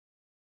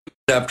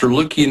after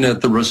looking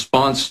at the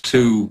response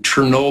to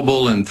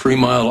Chernobyl and 3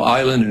 Mile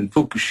Island and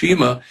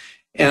Fukushima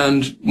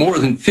and more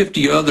than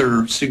 50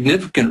 other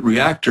significant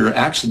reactor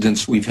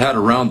accidents we've had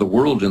around the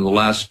world in the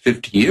last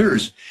 50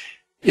 years,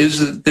 is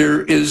that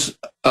there is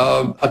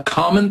a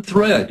common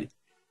thread.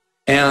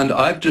 And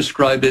I've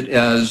described it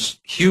as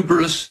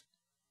hubris,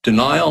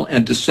 denial,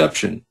 and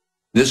deception.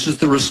 This is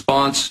the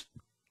response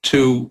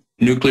to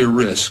nuclear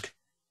risk.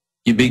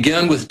 You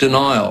begin with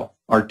denial.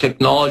 Our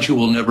technology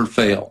will never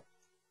fail,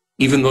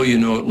 even though you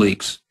know it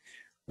leaks.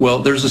 Well,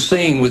 there's a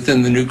saying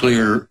within the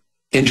nuclear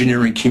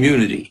engineering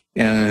community,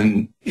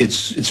 and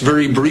it's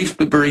very brief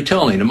but very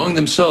telling. Among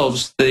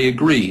themselves, they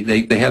agree.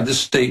 They have this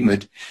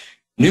statement: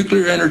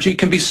 nuclear energy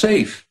can be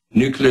safe.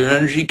 Nuclear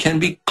energy can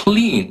be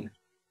clean,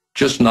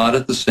 just not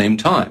at the same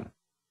time.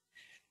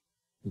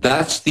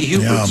 That's the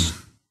hubris.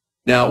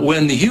 Now,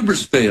 when the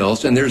hubris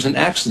fails and there's an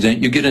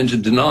accident, you get into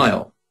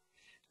denial.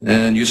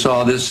 And you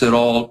saw this at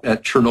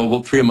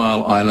Chernobyl, 3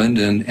 Mile Island,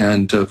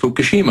 and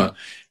Fukushima.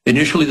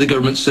 Initially, the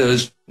government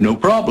says, no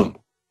problem.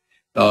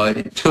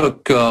 It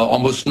took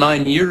almost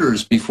 9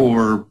 years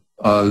before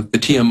the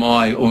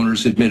TMI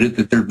owners admitted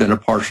that there had been a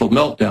partial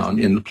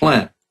meltdown in the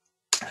plant.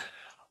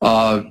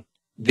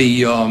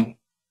 The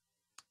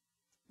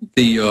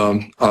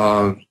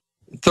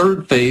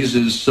third phase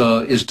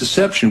is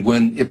deception,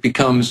 when it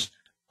becomes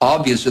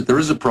obvious that there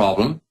is a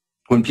problem,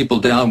 when people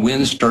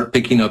downwind start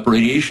picking up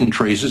radiation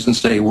traces and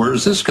say, where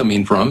is this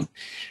coming from?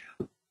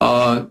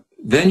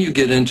 Then you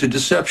get into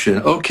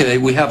deception. Okay,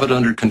 we have it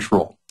under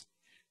control.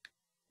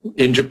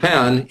 In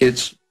Japan,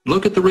 it's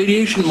look at the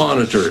radiation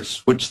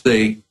monitors, which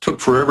they took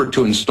forever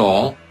to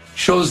install,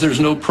 shows there's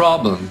no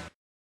problem.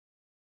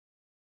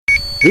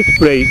 This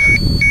place,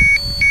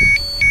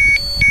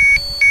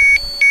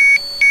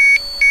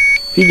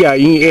 figure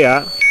in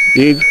air,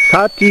 is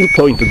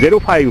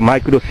 13.05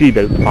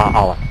 microsievert per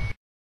hour.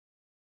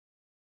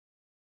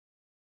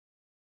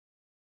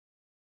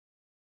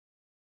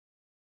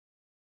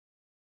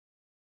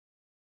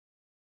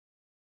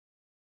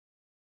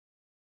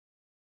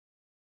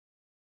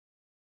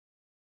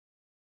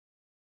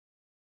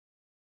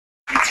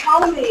 You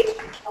told me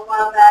a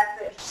while back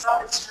that you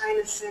saw the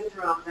China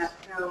syndrome, that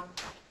film,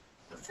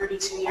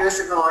 32 years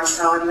ago or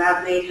so, and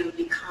that made him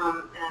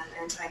become an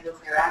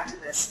anti-nuclear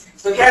activist.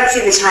 So if you haven't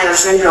seen the China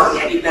syndrome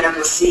yet, you better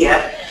go see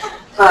it.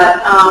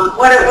 But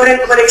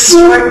what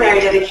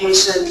extraordinary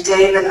dedication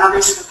Dave and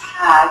others have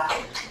had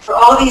for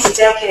all these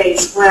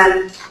decades,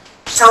 when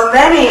so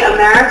many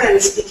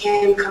Americans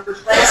became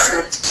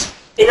complacent,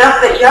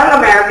 enough that young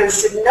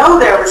Americans didn't know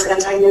there was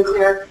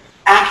anti-nuclear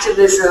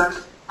activism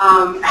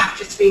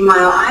after 3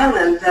 Mile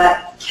Island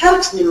that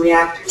kept new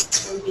reactors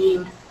from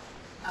being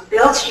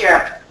built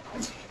here.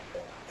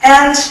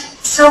 And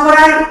so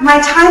my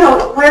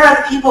title, Where Are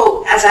the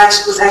People, was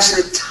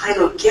actually the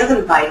title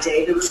given by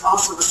Dave. It was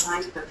also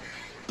assigned to the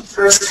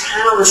first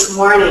panel this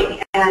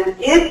morning. And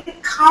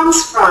it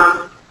comes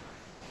from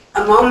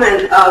a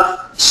moment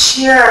of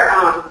sheer,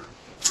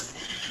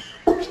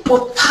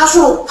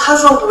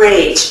 puzzled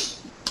rage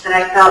that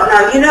I felt.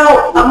 Now, you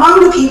know,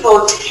 among the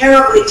people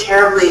terribly,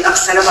 terribly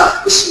upset about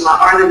Fukushima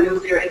are the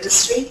nuclear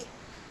industry,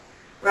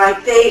 right?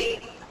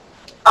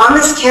 On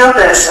this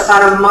campus,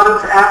 about a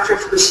month after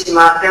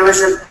Fukushima, there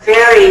was a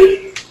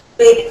very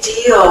big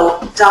deal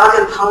dog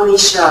and pony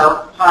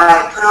show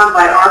put on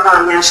by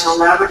Argonne National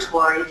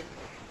Laboratory.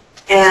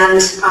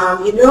 And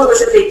you knew it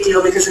was a big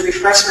deal because the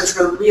refreshments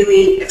were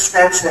really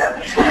expensive,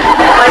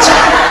 much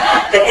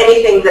than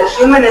anything that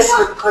humanists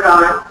would put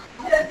on.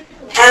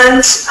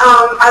 And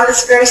I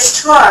was very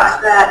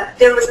struck that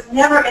there was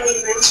never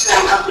any mention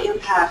of the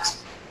impact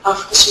of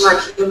Fukushima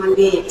on human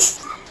beings.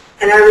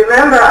 And I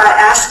remember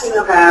asking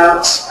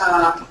about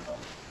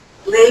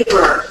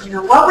labor. You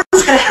know, what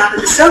was going to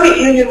happen? The Soviet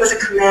Union was a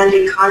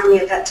commanding economy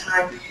at that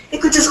time. It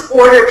could just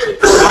order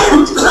people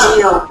in to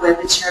deal with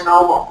the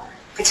Chernobyl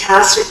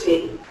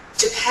catastrophe.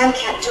 Japan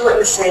can't do it in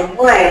the same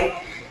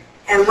way.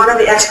 And one of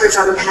the experts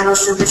on the panel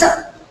simply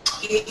said,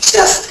 you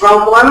just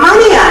throw more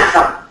money at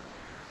them.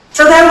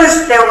 So there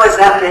was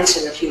that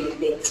mention of human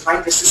beings,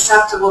 right? They're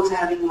susceptible to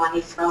having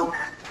money thrown at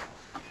them.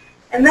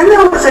 And then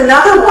there was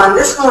another one,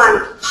 this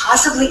one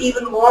possibly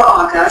even more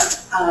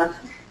august,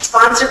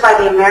 sponsored by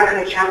the American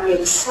Academy of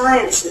the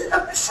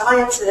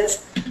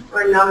Sciences,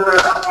 where a number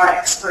of our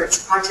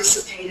experts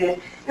participated.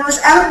 And it was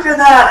after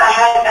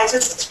that I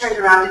just turned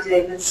around to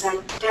Dave and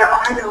said, there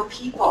are no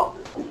people.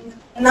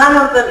 None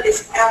of them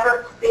is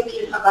ever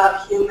thinking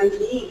about human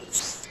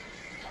beings.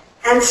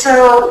 And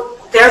so,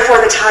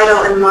 therefore, the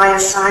title and my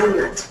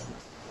assignment.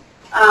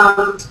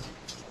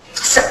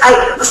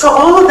 So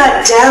all of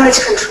that damage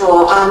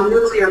control on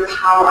nuclear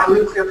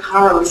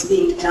power was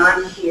being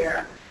done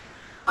here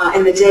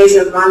in the days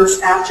and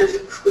months after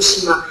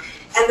Fukushima.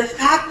 And the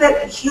fact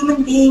that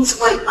human beings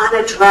went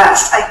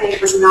unaddressed, I think,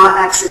 was not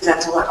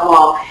accidental at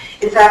all.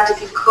 In fact,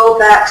 if you go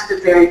back to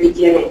the very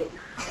beginning,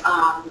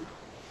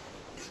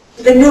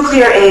 the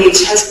nuclear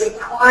age has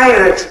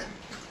required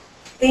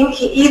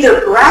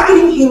either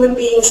bracketing human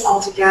beings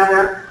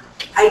altogether,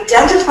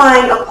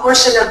 identifying a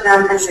portion of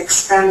them as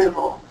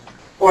expendable,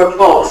 or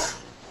both.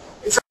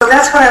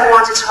 that's what I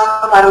want to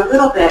talk about a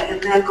little bit,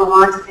 and then go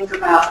on to think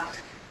about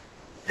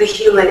the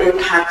human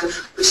impact of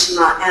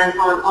Fukushima and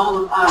on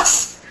all of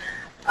us.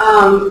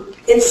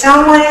 In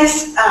some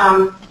ways,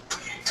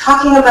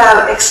 talking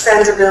about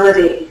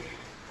expendability,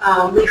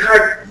 we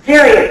heard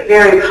very,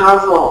 very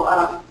powerful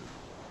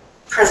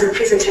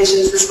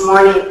presentations this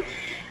morning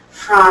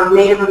from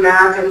Native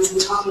Americans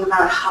and talking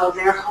about how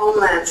their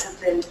homelands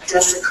have been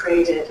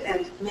desecrated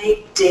and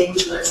made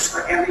dangerous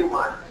for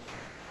everyone,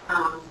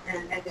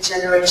 and the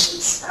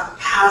generations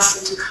past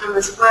and to come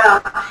as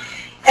well.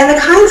 And the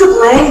kinds of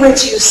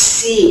language you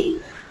see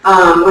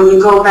when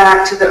you go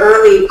back to the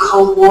early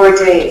Cold War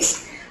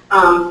days.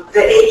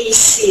 The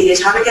AEC, the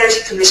Atomic Energy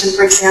Commission,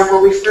 for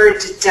example, referred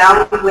to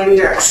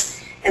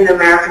downwinders in the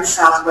American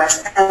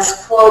Southwest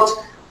as, quote,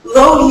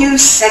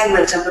 low-use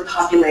segment of the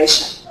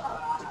population.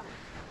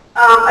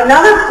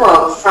 Another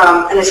quote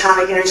from an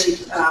Atomic Energy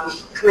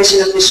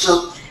Commission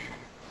official,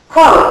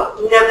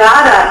 quote,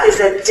 Nevada is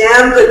a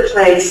damn good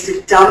place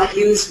to dump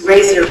used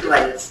razor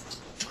blades,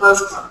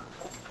 close quote.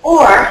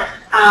 Or,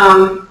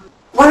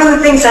 one of the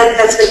things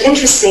that's been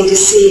interesting to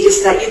see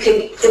is that you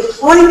can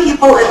employ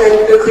people in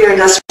the nuclear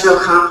industrial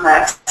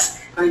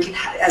complex, or you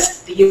can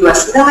as the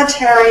U.S.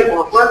 military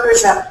or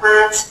workers at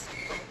plants.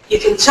 You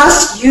can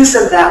just use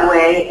them that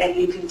way, and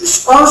you can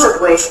dispose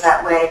of waste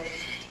that way.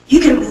 You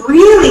can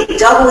really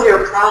double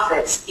your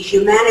profits if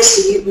you manage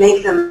to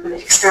make them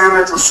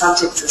experimental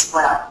subjects as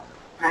well,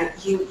 right?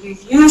 You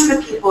use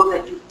the people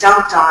that you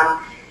dumped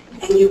on,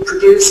 and you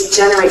produce and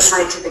generate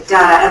scientific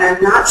data. And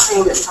I'm not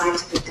saying that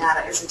scientific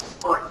data isn't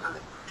important. On the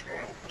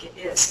contrary, I think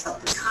it is. But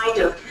the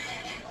kind of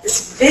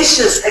this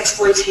vicious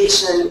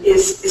exploitation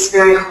is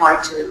very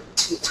hard to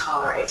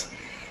tolerate.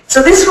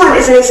 So this one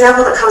is an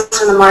example that comes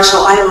from the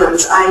Marshall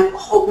Islands. I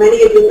hope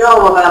many of you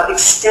know about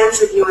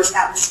extensive U.S.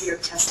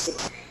 atmospheric testing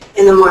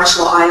in the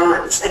Marshall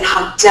Islands and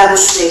how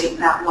devastating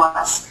that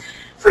was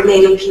for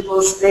Native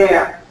peoples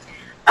there.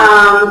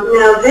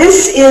 Now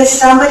this is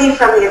somebody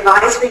from the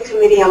Advisory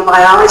Committee on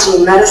Biology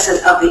and Medicine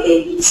of the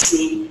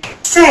ABC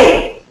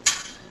saying,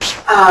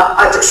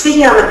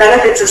 speaking on the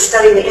benefits of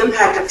studying the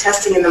impact of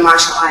testing in the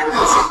Marshall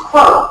Islands,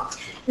 quote,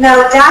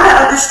 now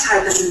data of this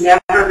type has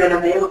never been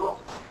available.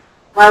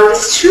 While it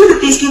is true that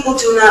these people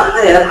do not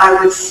live,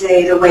 I would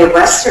say, the way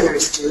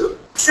Westerners do,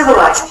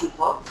 civilized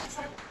people,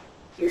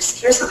 here's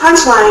the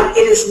punchline,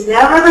 it is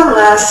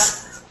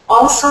nevertheless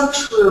also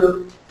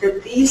true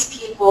that these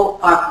people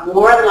are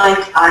more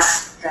like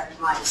us than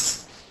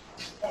mice.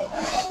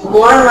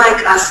 More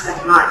like us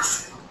than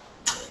mice.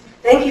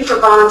 Thank you for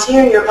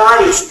volunteering your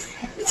bodies.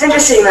 It's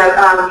interesting that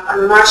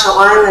on the Marshall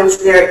Islands,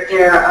 their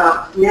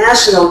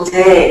national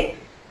day,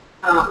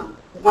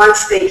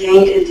 once they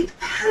gained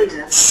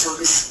independence, so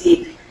to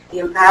speak, the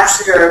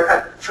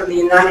ambassador from the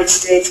United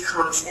States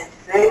comes and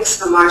thanks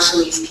the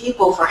Marshallese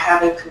people for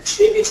having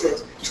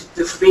contributed to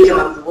the freedom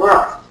of the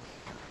world.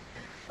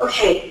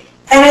 Okay,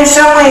 and in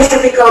some ways,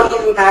 if we go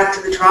even back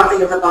to the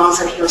dropping of the bombs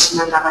on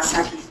Hiroshima and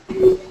Nagasaki,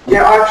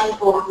 there are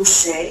people who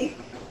say,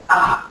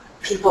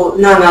 people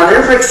none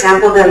other, for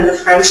example, than the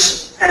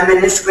French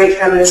feminist, great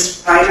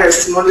feminist writer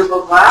Simone de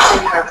Beauvoir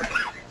in her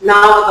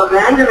novel The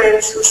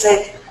Mandarins, who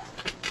say,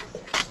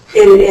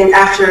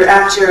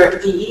 after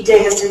VE Day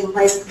has taken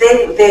place,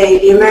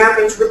 the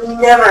Americans would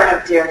never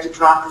have dared to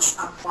drop this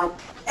point.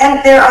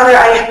 And there are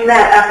I have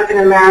met African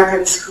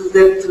Americans who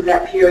lived through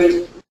that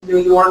period, New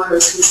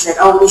Yorkers, who said,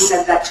 oh, we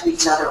said that to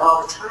each other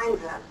all the time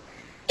then.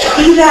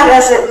 Be that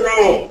as it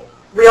may,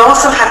 we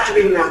also have to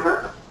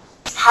remember,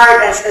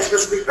 as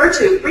was referred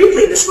to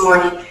briefly this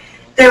morning,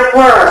 there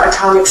were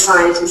atomic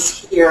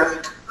scientists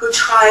here who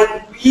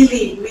tried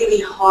really,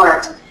 really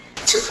hard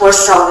to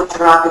forestall the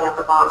dropping of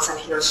the bombs on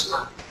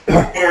Hiroshima.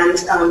 And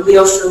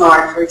Leo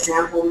Szilard, for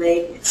example,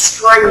 made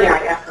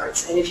extraordinary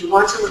efforts. And if you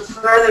want to look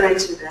further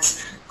into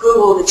this,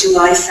 Google the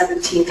July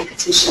 17th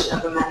petition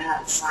of the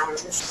Manhattan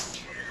scientists.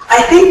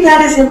 I think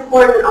that is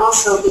important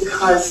also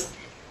because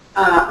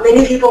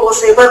many people will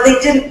say, well,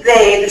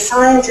 the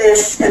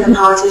scientists and the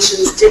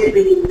politicians didn't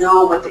really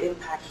know what the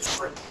impact was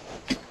going to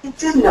be. They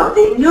did know.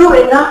 They knew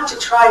enough to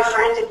try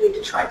frantically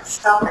to try to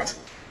stop it.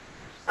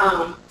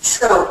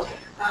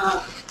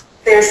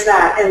 There's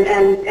that,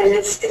 and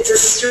it's a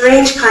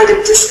strange kind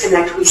of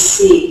disconnect we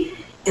see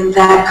in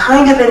that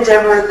kind of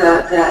endeavor,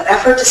 the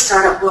effort to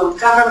start up world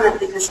government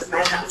because the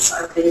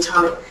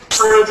atomic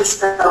scientists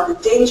felt the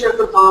danger of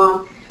the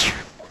bomb,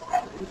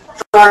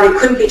 thought it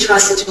couldn't be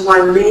trusted to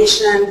one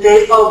nation,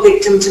 they fall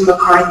victim to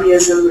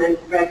McCarthyism and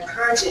red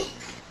purging.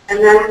 And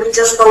then we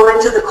just go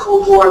into the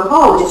Cold War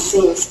mode, it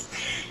seems.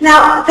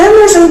 Now, then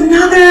there's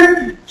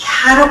another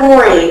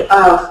category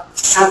of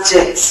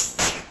subjects,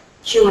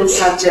 human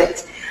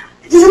subjects.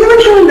 Does anyone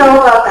here know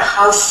about the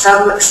House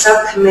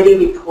Subcommittee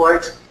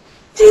report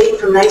dating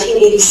from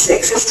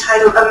 1986? It's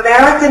titled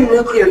American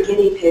Nuclear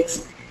Guinea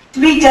Pigs,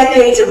 3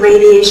 Decades of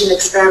Radiation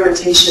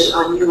Experimentation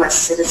on U.S.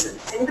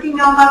 Citizens. Anybody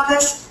know about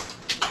this?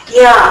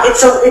 Yeah,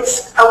 it's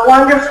a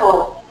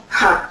wonderful,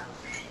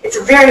 it's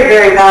a very,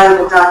 very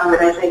valuable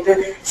document, I think.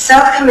 The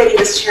subcommittee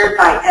was chaired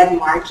by Ed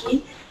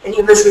Markey, and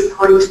he was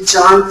reporting to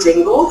John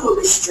Dingell, who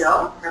is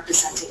still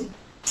representing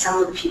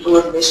some of the people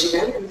of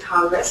Michigan in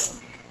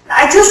Congress.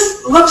 I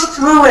just looked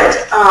through it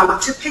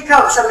to pick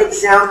out some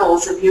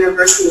examples of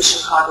University of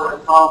Chicago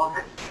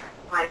involvement.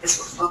 I guess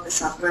we'll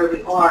focus on where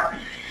we are.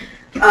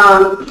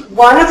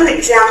 One of the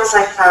examples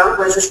I found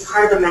was as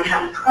part of the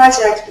Manhattan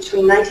Project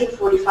between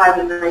 1945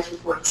 and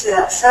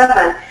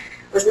 1947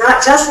 was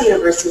not just the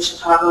University of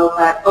Chicago,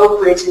 but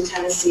Oak Ridge in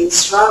Tennessee,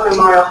 Strong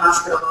Memorial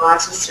Hospital in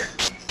Rochester,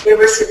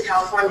 University of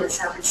California in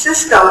San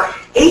Francisco.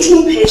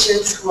 18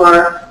 patients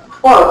were,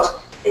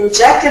 quote,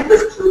 injected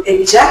with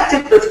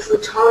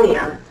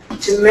plutonium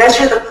to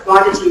measure the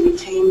quantity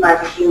retained by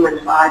the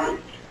human body.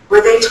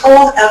 Were they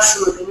told?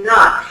 Absolutely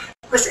not.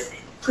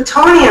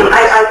 Plutonium,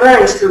 I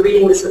learned through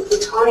reading this, that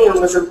plutonium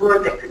was a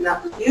word that could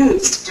not be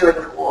used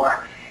during the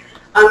war.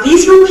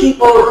 These were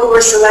people who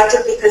were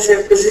selected because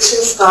their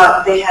physicians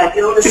thought they had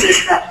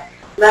illnesses that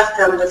left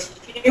them with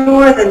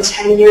fewer than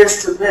 10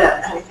 years to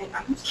live. And I think,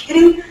 are you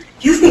kidding?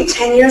 You think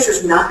 10 years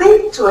is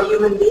nothing to a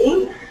human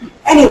being?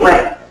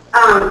 Anyway,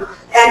 and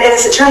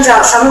as it turns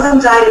out, some of them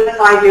died in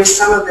 5 years,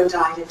 some of them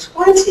died in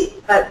 20.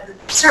 But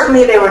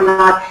certainly they were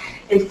not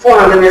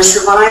informed, and they're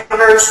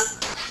survivors.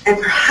 And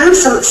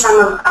perhaps some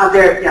of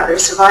their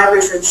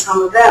survivors, and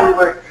some of them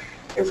were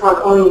informed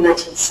only in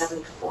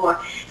 1974.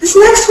 This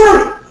next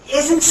one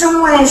is in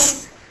some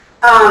ways,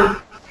 I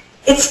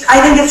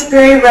think it's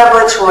very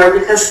revelatory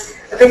because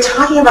I've been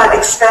talking about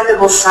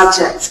expendable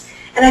subjects.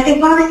 And I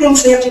think one of the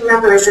things we have to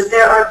remember is that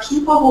there are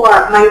people who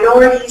are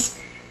minorities,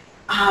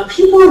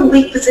 people in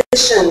weak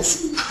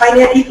positions,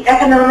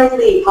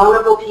 economically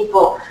vulnerable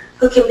people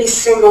who can be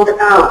singled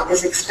out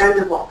as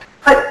expendable.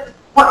 But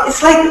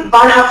it's like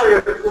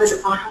Bonhoeffer, was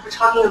it Bonhoeffer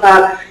talking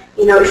about,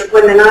 you know,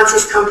 when the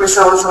Nazis come for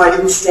so-and-so, I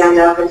didn't stand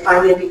up, and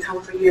finally they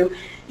come for you.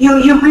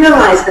 You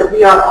realize that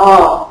we are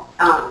all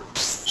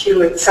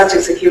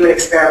subjects of human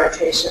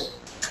experimentation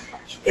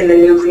in the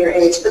nuclear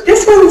age. But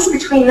this one is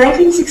between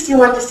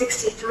 1961 to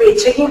 63,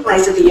 taking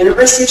place at the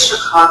University of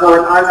Chicago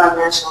and Argonne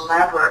National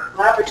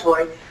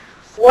Laboratory,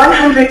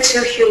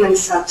 102 human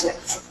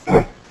subjects.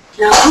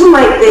 Now, who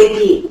might they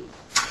be?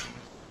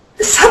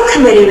 The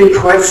subcommittee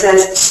report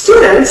says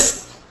students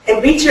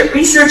and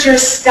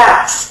researchers'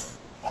 staffs,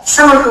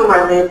 some of whom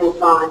are labeled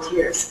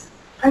volunteers.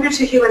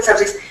 102 human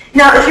subjects.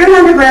 Now, if you're an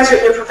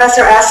undergraduate and your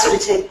professor asks you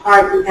to take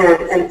part in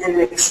an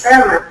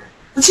experiment,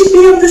 would you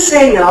be able to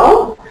say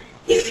no?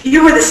 If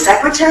you were the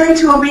secretary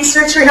to a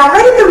researcher, now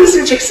why did the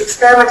researchers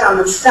experiment on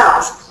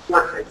themselves?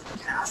 One could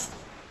ask.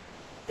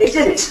 They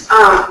didn't,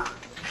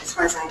 as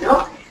far as I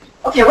know.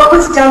 Okay, what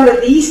was done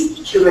with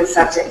these human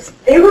subjects?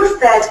 They were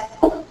fed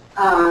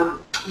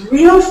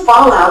real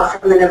fallout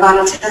from the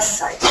Nevada test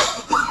site.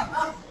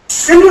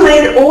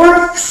 Simulated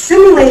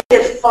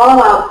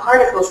fallout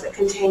particles that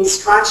contain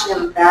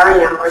strontium,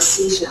 barium, or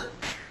cesium,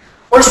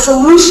 or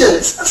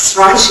solutions of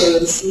strontium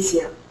and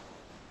cesium.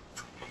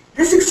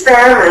 This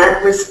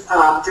experiment was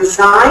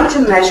designed to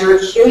measure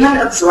human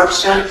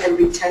absorption and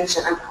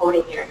retention. I'm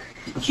quoting here.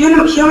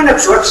 Human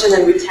absorption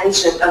and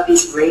retention of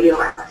these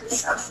radioactive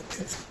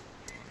substances.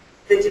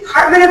 The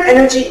Department of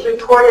Energy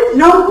reported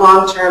no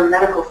long-term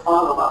medical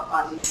follow-up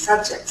on these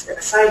subjects.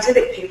 A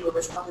scientific paper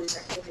was published,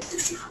 I think, in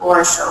 1964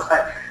 or so,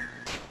 but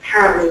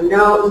apparently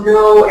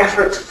no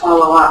effort to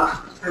follow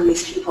up on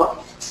these people.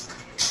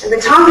 I've been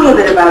talking a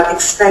bit about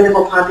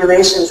expendable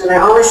populations, and I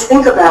always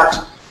think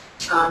about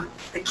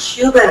the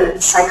Cuban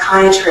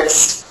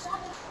psychiatrist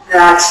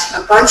that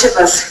a bunch of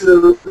us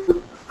who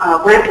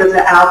went with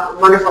the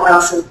wonderful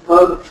Alison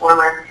Bowden,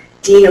 former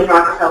dean of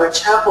Rockefeller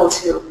Chapel,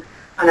 to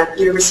on a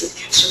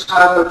University of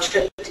Chicago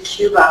trip to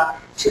Cuba,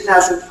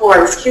 2004.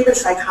 This Cuban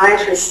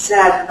psychiatrist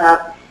said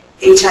about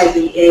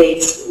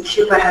HIV/AIDS.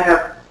 Cuba had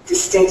a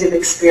distinctive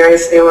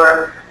experience. They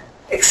were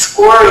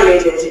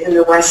excoriated in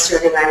the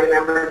Western, and I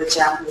remember the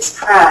Japanese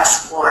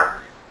press, for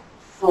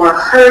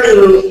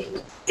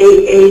hurting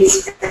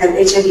AIDS and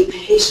HIV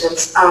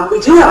patients.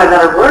 We do have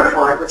another word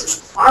for it, which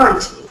is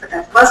quarantine, but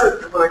that wasn't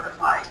the word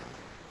applied in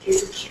the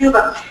case of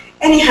Cuba.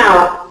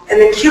 Anyhow, and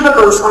then Cuba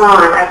goes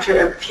on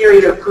after a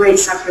period of great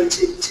suffering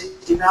to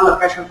develop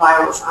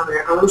retrovirals on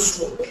their own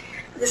steam.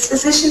 This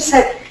physician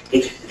said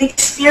the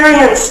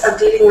experience of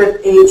dealing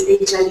with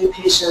AIDS, HIV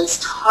patients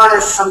taught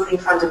us something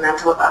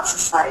fundamental about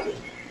society,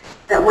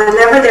 that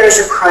whenever there is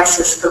a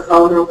crisis, the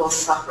vulnerable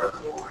suffer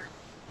more.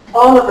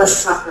 All of us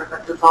suffer,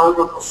 but the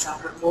vulnerable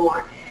suffer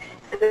more.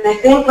 And I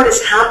think what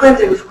has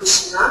happened in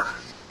Fukushima,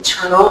 in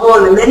Chernobyl,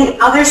 and the many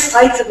other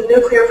sites of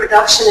nuclear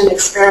production and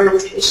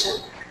experimentation,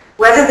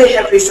 whether they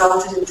have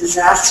resulted in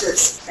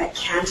disasters that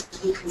can't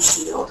be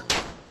concealed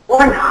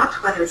or not,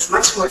 whether it's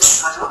much more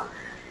subtle,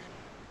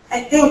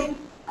 I think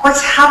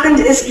what's happened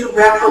is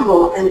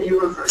irreparable and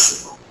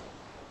irreversible,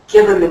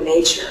 given the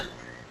nature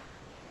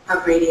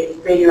of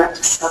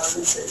radioactive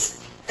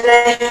substances. And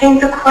I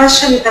think the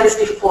question that is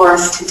before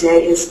us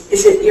today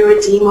is it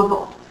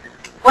irredeemable?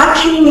 What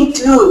can we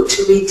do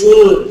to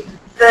redeem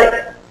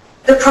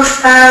the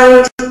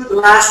profound,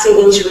 lasting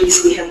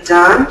injuries we have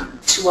done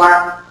to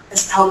our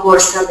as Al Gore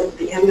said at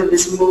the end of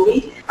this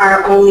movie,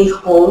 our only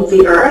home,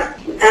 the Earth,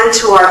 and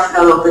to our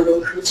fellow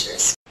living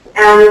creatures.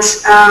 And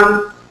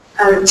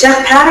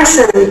Jeff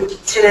Patterson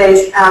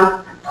today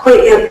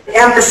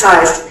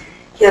emphasized,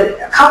 he had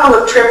a couple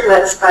of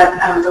triplets,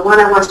 but the one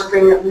I want to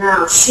bring up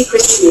now is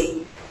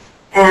secrecy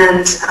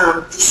and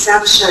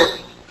deception,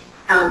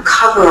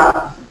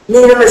 cover-up,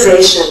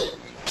 minimization.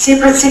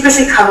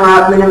 Secrecy,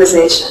 cover-up,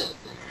 minimization.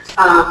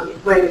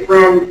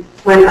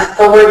 When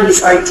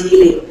authorities are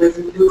dealing with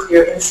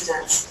nuclear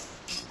incidents.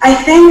 I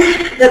think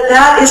that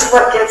that is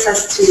what gets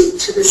us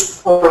to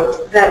this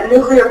point, that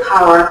nuclear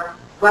power,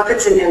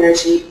 weapons and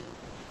energy,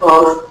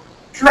 both,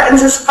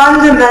 threatens us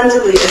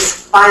fundamentally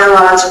as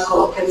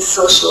biological and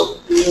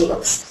social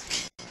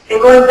beings. And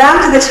going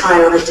back to the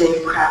title that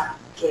David Kraft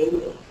gave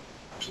me,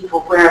 People,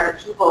 Where Are the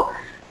People?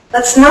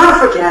 Let's not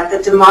forget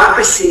that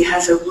democracy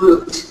has a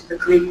root, the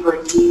Greek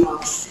word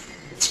demos,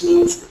 which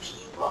means the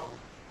people.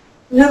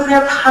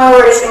 Nuclear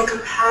power is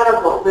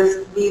incompatible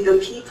with we the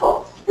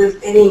people,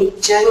 with any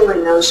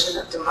genuine notion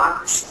of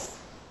democracy.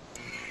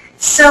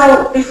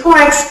 So before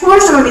I explore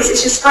some of these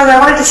issues further, I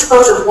want to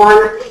dispose of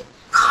one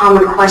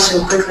common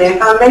question quickly. I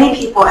found many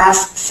people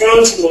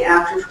saying to me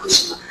after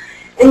Fukushima,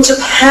 in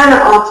Japan of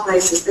all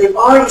places, they've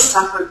already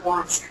suffered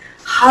once.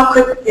 How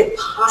could it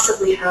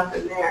possibly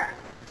happen there?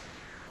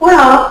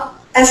 Well,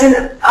 as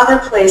in other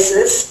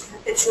places,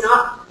 it's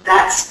not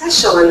that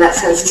special in that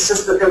sense. It's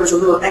just that there was a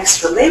little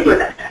extra labor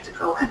that had to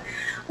go in.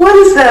 One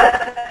is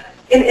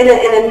in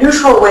a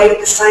neutral way,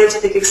 the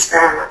scientific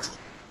experiment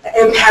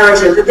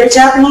imperative that they're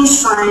Japanese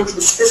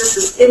scientists,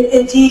 physicists,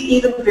 indeed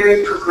even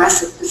very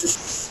progressive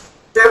physicists,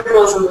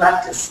 liberals and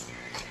leftists,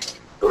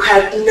 who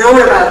had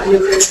known about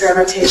nuclear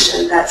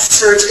experimentation that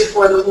surged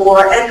before the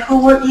war and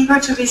who were eager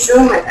to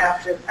resume it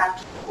after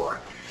the war.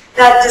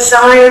 That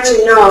desire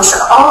to know. So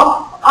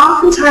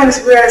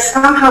oftentimes we are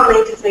somehow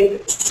made to think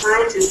that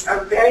scientists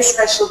are very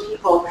special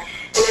people,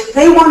 and if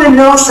they want to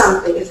know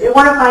something, if they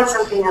want to find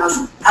something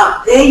else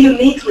out, they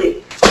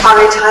uniquely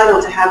are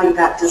entitled to having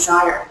that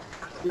desire,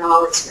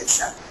 knowledge, and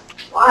etc.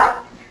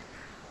 Why?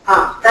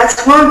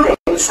 That's one thing,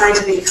 the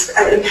scientific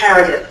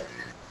imperative.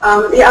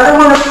 The other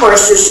one, of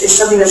course, is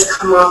something that's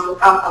come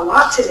up a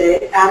lot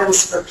today,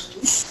 atoms for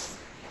peace.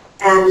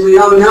 And we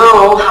all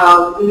know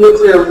how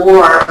nuclear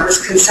war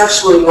was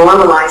conceptually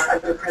normalized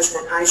under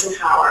President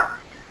Eisenhower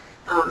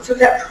through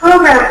that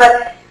program.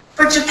 But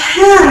for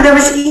Japan, there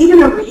was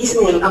even a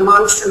reasoning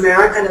amongst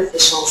American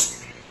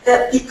officials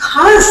that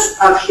because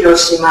of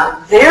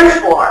Hiroshima,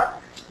 therefore,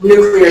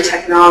 nuclear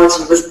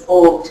technology was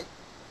owed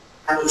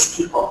by these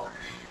people.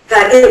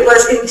 That it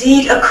was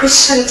indeed a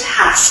Christian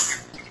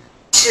task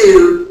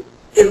to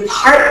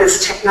impart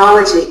this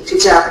technology to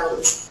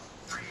Japanese.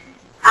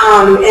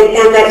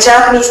 And that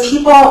Japanese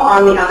people,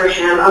 on the other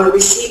hand, on the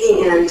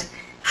receiving end,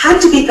 had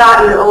to be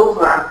gotten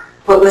over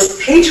what was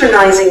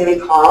patronizingly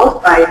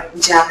called by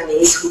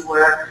Japanese who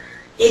were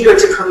eager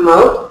to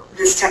promote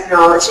this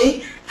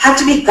technology, had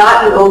to be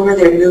gotten over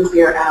their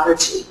nuclear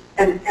allergy.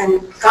 And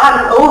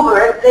gotten over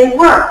it, they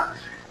were.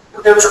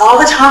 There was all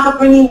the talk of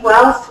bringing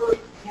wealth,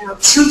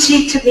 too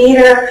cheap to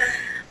meter,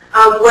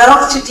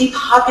 wealth to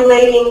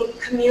depopulating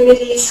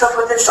communities, so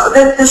forth and so on.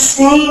 The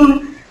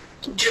same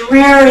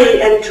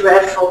dreary and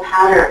dreadful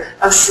pattern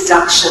of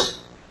seduction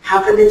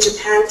happened in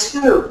Japan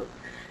too.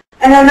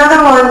 And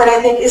another one that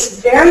I think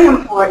is very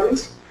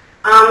important,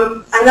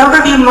 a number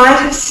of you might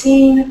have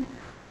seen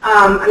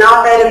an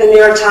op-ed in the New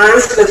York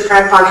Times with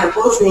Frank von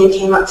Hippel, whose name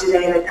came up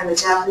today, and a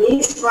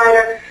Japanese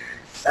writer,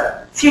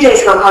 a few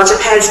days ago called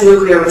Japan's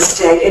Nuclear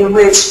Mistake, in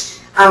which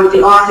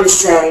the authors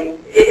say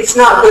it's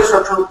not good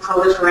for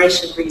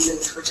proliferation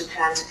reasons for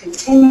Japan to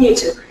continue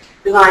to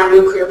rely on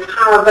nuclear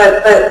power,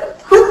 but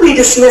quickly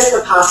dismiss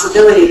the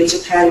possibility that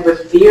Japan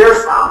would veer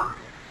from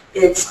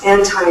its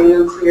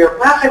anti-nuclear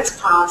weapons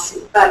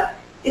policy. But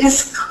it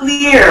is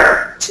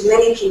clear to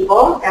many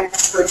people,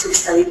 experts who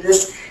study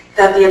this,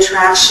 that the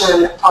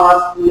attraction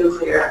of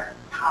nuclear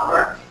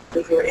power,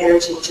 nuclear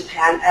energy in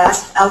Japan,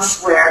 as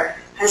elsewhere,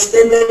 has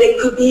been that it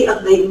could be a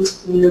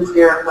latent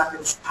nuclear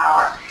weapons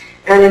power.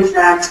 And in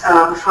fact,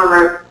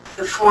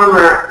 the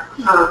former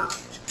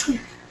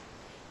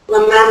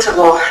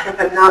lamentable,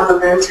 but not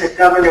lamented,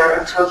 governor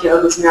of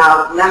Tokyo, who's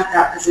now left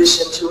that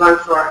position to run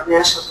for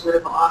national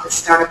political office,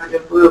 start up a new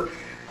group,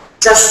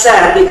 just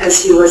said,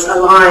 because he was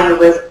aligned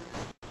with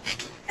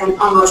an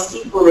almost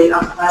equally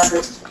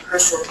unpleasant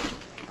person,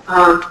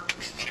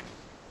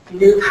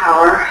 New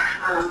Power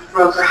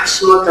broker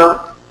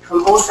Hashimoto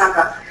from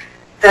Osaka,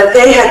 that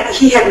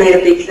he had made a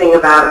big thing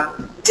about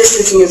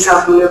distancing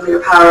himself from nuclear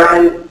power,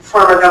 and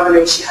former Governor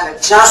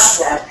Ishihara just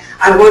said,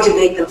 I'm going to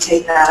make them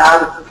take that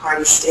out of the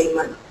party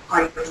statement,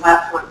 party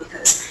platform,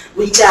 because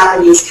we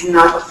Japanese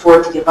cannot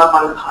afford to give up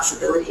on the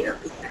possibility of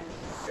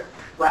nuclear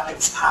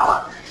weapons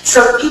power.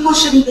 So people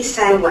shouldn't be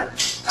sanguine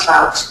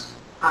about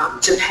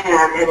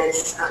Japan and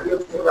its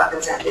nuclear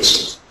weapons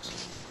ambitions.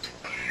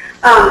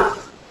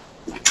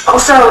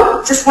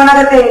 Also, just one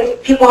other thing,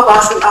 people have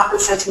often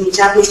said to me,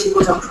 Japanese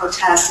people don't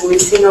protest, and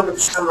we've seen over the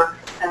summer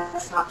that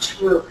that's not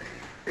true.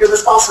 But it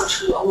was also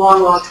true a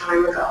long, long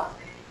time ago.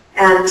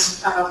 And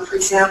for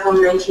example,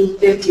 in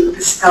 1950 with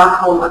the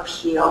Stockholm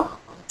Appeal,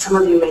 some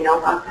of you may know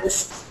about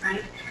this,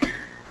 right?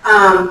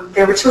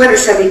 There were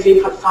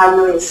 273.5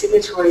 million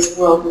signatories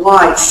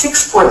worldwide,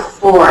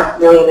 6.4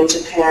 million in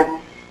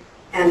Japan,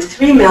 and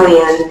 3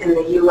 million in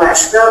the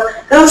US.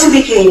 Those who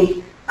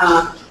became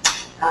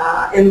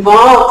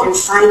involved in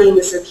signing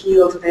this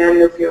appeal to ban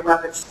nuclear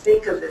weapons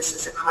think of this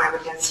as a crime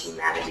against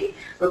humanity,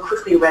 were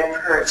quickly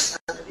purged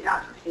under the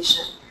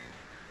occupation.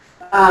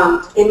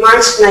 In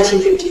March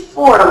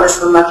 1954 was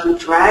the Lucky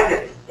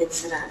Dragon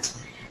incident.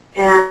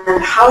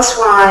 And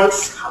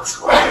housewives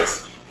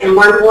in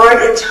one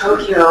ward in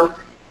Tokyo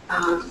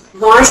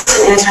launched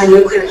an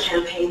anti-nuclear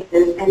campaign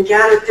and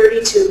gathered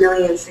 32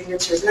 million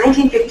signatures.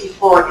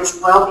 1954 is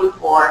well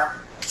before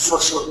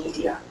social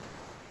media.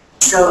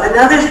 So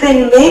another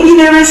thing, maybe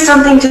there is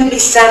something to be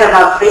said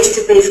about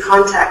face-to-face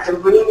contact and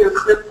bringing your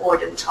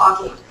clipboard and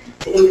talking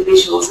to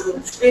individuals. And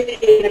it's really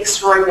an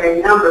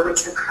extraordinary number,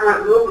 which the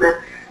current movement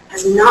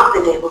has not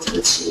been able to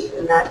achieve,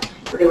 and that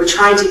they were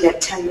trying to get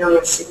 10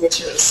 million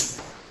signatures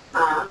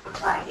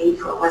by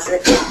April, was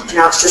it?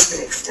 Now it's just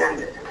been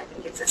extended, and I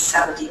think it's at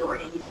 70 or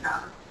 80,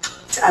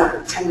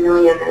 10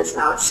 million, and it's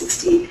now at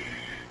 60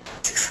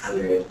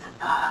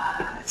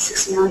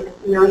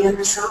 million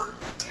or so.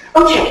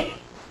 Okay,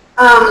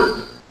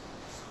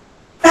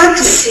 back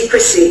to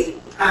secrecy.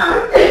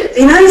 The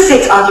United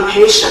States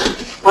occupation,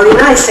 well, the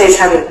United States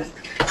having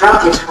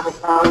dropped the atomic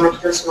bomb in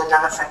Hiroshima and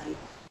Nagasaki,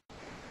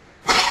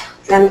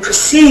 then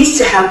proceeds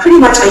to have pretty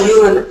much a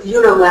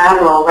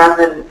unilateral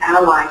rather than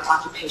allied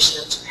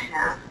occupation of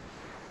Japan,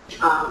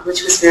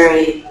 which was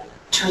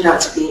turned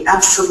out to be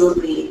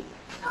absolutely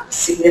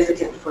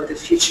significant for the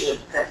future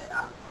that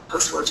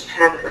post-war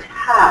Japan would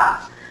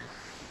have.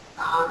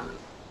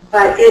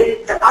 But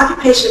the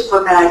occupation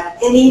forbade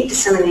any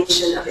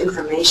dissemination of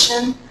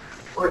information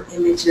or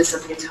images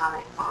of the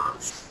atomic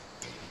bombs.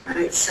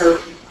 Right? So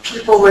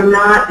people were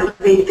not,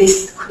 they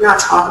could not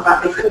talk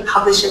about, they couldn't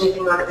publish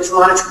anything on it. There's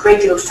a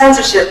great deal of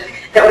censorship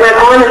that went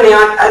on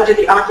under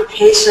the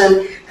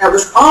occupation that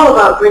was all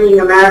about bringing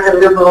American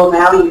liberal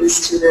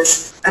values to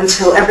this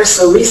until ever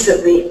so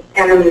recently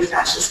enemy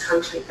fascist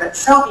country, but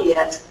so be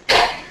it.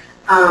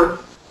 I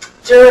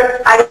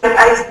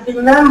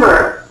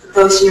remember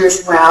those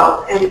years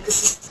well, and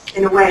this is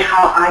in a way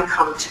how I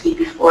come to be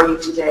before you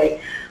today,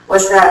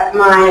 was that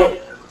my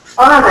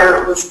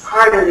father was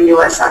part of the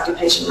U.S.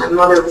 occupation. My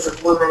mother was a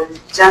woman,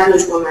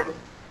 Japanese woman,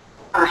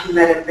 he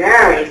met and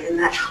married in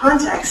that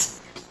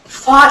context,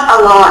 fought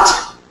a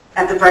lot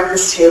at the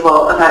breakfast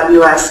table about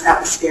U.S.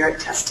 atmospheric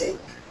testing.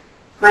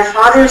 My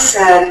father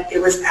said it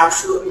was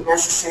absolutely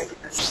necessary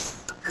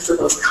because of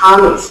those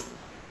commies.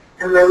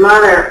 And my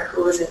mother,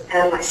 who was an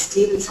Anne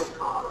Stevenson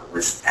scholar,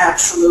 was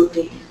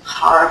absolutely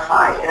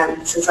horrified.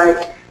 And since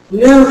I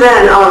knew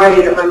then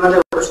already that my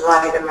mother was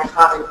right and my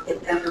father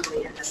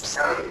inevitably and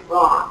necessarily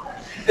wrong,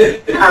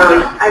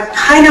 I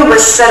kind of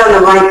was set on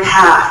the right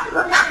path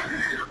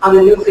on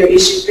the nuclear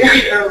issue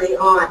very early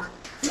on.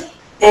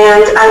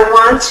 And I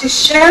want to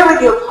share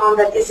with you a poem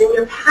that is in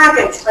your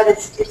packets, but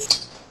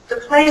it's the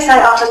place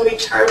I often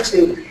return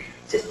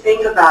to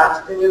think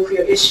about the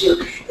nuclear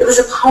issue. It was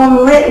a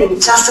poem written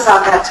just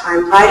about that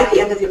time, right at the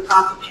end of the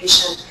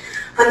occupation,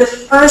 on the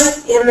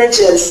first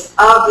images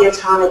of the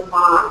atomic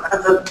bomb,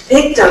 of the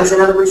victims,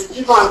 in other words,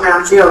 people on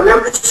ground zero.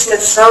 Remember the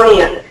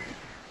Smithsonian,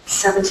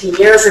 17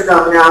 years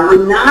ago now,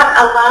 would not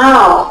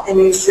allow an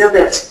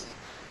exhibit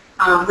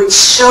which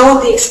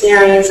showed the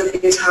experience of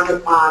the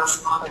atomic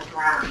bombs on the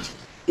ground.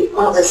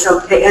 So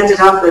they ended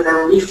up with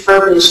a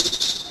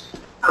refurbished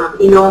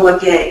Enola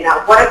Gay.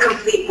 Now, what a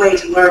complete way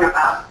to learn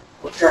about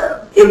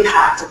the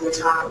impact of the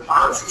atomic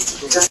bombs,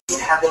 is just to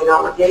have the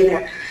Enola Gay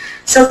there.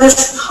 So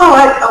this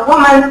poet, a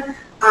woman,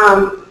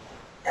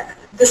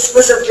 this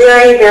was a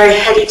very, very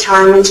heady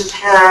time in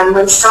Japan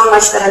when so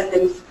much that had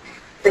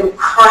been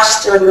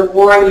crushed during the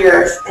war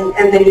years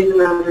and then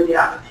even under the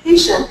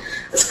occupation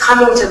was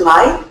coming to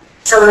light.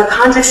 So in the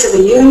context of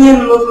the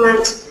union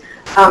movement,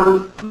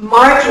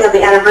 marking of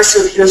the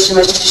anniversary of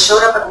Hiroshima, she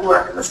showed up at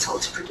work and was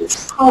told to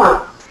produce a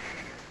poem.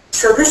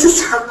 So this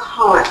is her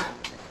poem,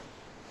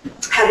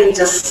 having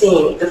just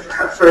seen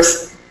her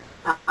first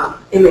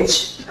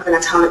image of an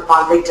atomic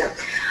bomb victim.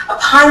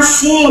 Upon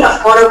seeing a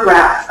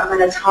photograph of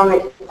an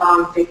atomic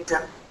bomb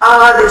victim,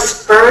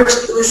 this burnt,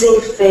 oozing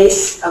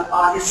face of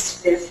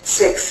August 5th,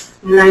 6th,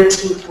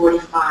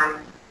 1945,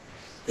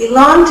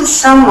 belonged to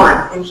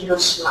someone in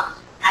Hiroshima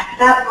at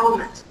that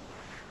moment.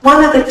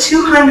 One of the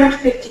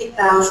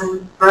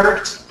 250,000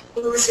 burnt,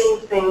 oozing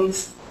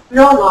things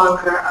no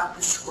longer of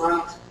this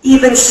world.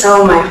 Even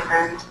so, my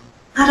friend,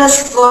 let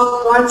us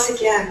look once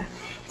again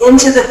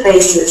into the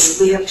faces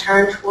we have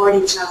turned toward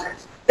each other.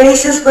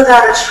 Faces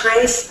without a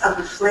trace of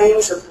the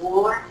flames of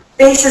war.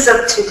 Faces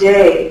of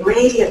today,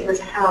 radiant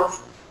with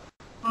health.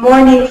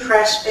 Morning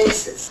fresh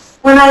faces.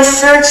 When I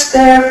search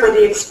there for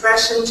the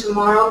expression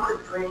tomorrow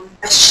could bring,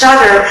 a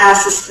shudder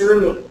passes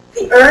through me.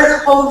 The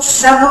earth holds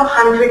several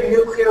hundred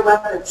nuclear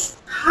weapons.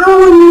 How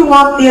will you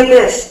walk the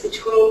abyss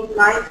between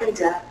life and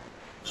death?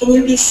 Can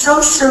you be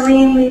so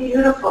serenely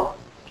beautiful?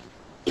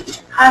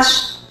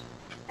 Hush,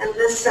 and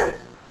listen.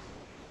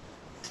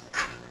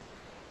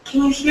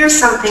 Can you hear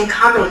something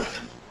coming?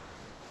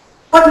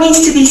 What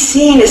needs to be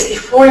seen is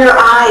before your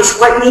eyes.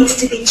 What needs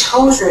to be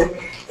chosen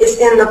is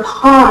in the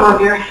palm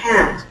of your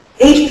hand.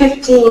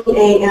 8:15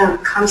 a.m.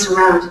 comes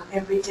around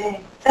every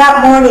day.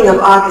 That morning of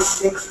August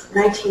 6,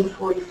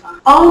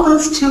 1945, all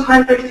those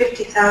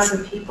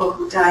 250,000 people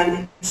who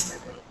died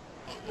instantly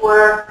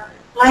were,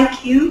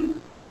 like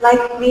you,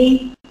 like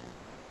me,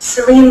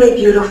 serenely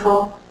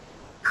beautiful,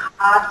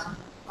 caught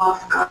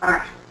off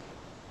guard.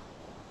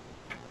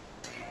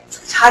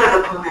 So the title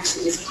of the poem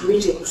actually is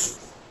Greetings.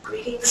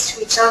 Greetings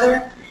to each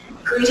other,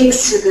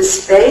 greetings to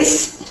this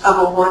face of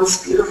a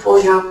once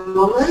beautiful young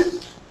woman,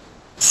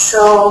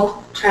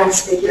 so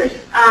transfigured.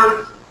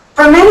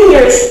 For many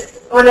years,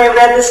 when I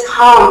read this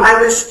poem,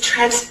 I was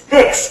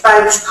transfixed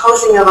by this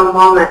posing of a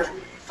moment,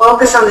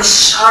 focus on the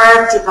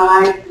sharp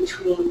divide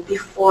between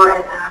before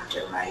and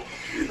after, right?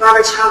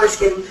 Robert Chavez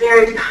gave a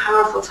very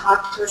powerful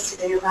talk to us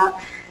today about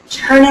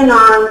turning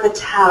on the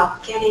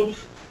tap, getting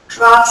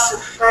drops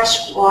of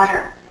fresh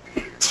water,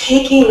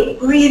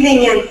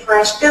 breathing in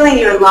fresh, filling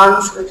your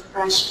lungs with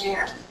fresh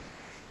air.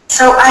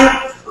 So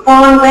I've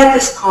long read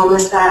this poem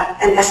as that,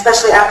 and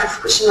especially after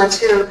Fukushima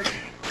too.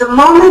 The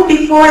moment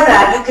before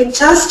that, you can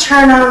just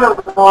turn on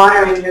the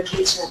water in your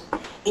kitchen,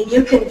 and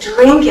you can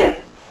drink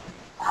it,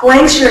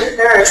 quench your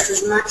thirst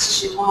as much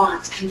as you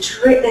want,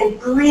 and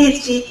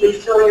breathe deeply,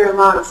 fill your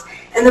lungs.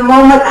 And the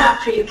moment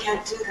after, you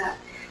can't do that.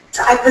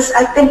 So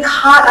I've been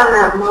caught on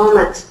that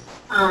moment.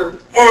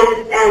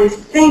 And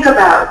think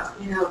about,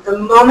 the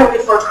moment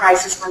before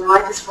crisis when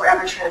life is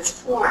forever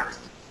transformed.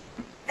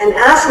 And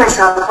ask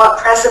myself, what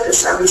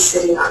precipice are we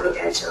sitting on the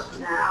edge of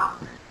now?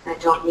 And I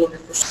don't mean the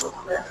physical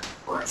cliff,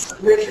 of course,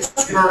 but with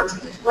this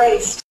mountain of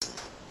waste.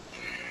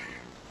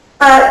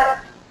 But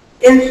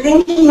in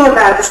thinking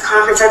about this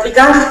conference, I've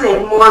begun to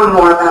think more and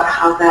more about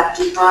how that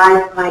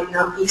divide might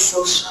not be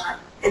so sharp,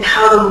 and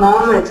how the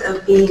moment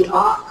of being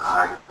off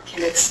guard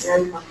can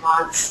extend for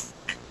months,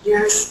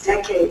 years,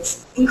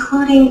 decades,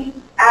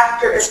 including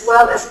after as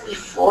well as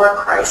before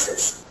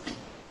crisis.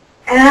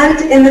 And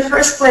in the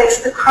first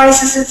place, the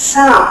crisis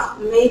itself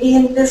may be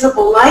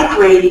invisible like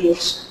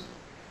radiation,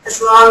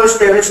 as long as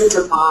there isn't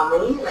a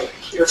bombing, like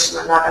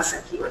Hiroshima,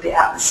 Nagasaki, or the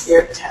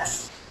atmospheric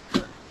test,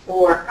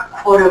 or a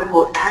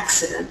quote-unquote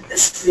accident,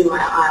 this 3 Mile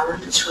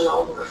Island,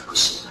 Chernobyl, or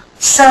Fukushima.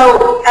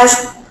 So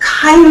I've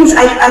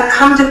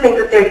come to think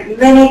that there are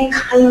many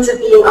kinds of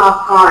being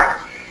off guard,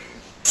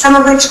 some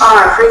of which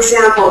are, for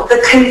example,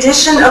 the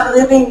condition of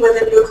living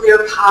with a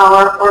nuclear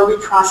power or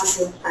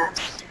reprocessing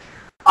plant,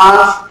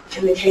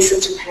 in the case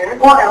of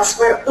Japan or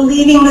elsewhere,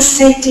 believing the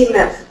safety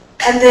myth,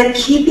 and then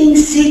keeping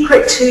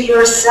secret to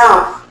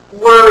yourself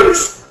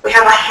worries. We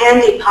have a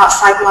handy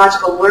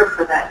psychological word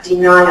for that,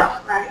 denial,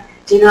 right?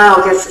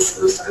 Denial gets us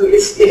through, it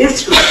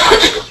is true.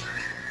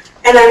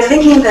 And I'm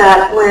thinking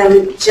that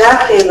when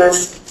Jeff gave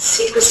us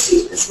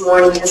secrecy this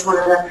morning as one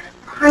of the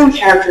prime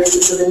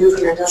characteristics of the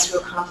nuclear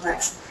industrial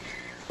complex,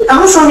 we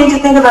also need to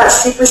think about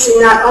secrecy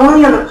not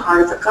only on the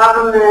part of the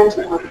government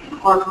or the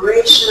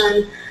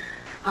corporation,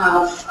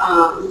 of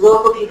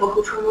local people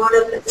who promote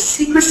it, but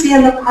secrecy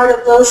on the part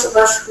of those of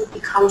us who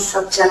become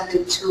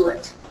subjected to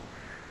it.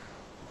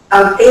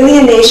 Of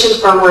alienation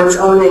from one's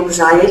own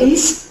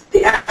anxieties,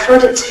 the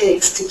effort it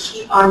takes to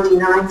keep on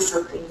denying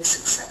something you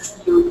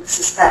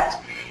suspect.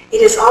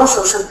 It is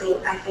also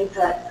something I think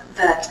that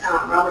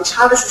Robert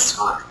Chavez's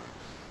talk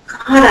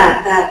got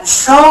at, that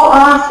so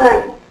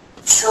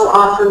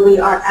often we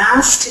are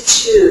asked to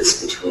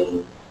choose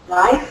between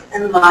life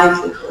and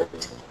livelihood.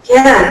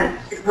 Again,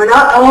 if we're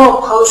not all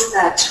opposed to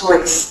that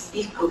choice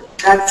equally,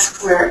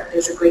 that's where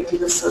there's a great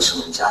deal of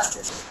social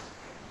injustice.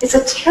 It's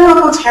a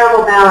terrible,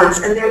 terrible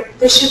balance, and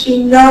there should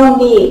be no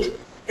need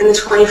in the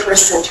 21st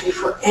century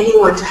for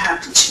anyone to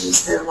have to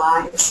choose their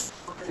lives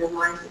over their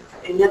livelihood.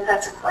 And yet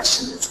that's a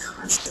question that's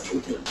constantly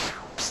being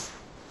posed.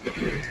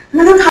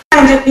 Another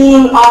kind of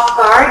being off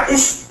guard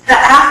is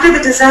that after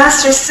the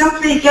disaster,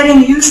 simply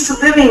getting used to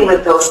living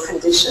with those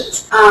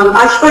conditions.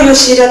 Akiko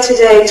Yoshida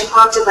today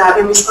talked about,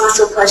 in response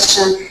to a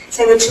question,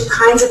 saying there are two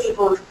kinds of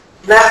people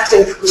left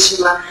in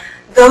Fukushima.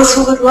 Those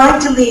who would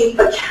like to leave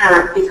but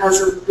can't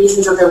because of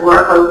reasons of their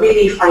work or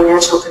really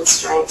financial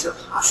constraints or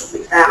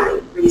possibly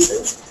family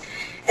reasons.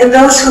 And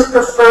those who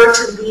prefer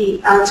to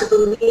believe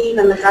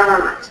in the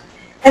government.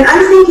 And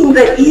I'm thinking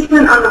that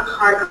even on the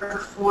part of the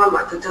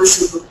former, that those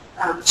who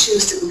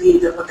choose to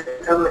believe that what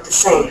the government is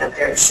saying, that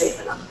they're in safe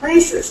enough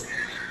places,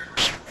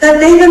 that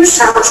they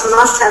themselves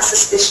must have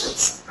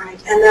suspicions,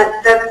 right? And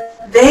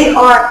that they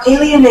are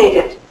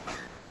alienated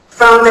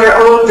from their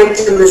own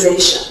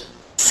victimization.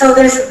 So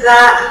there's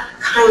that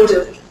kind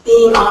of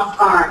being off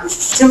guard, is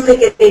simply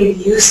getting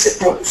used to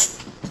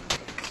things.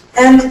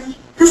 And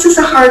this is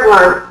a hard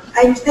one.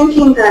 I'm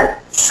thinking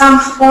that some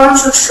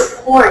forms of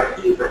support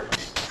even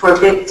for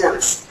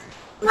victims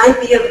might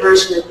be a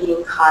version of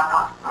being caught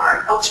off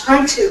guard. I'll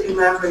try to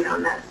elaborate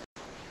on that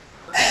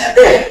a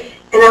bit.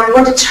 And I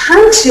want to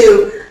turn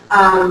to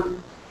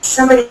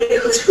somebody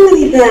who's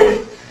really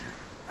been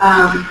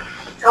a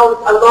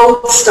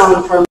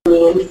lodestone for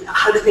me in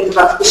how to think think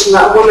about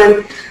Fukushima, a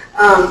woman,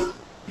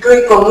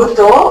 Yuriko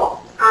Muto,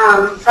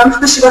 from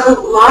Fukushima,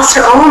 who lost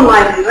her own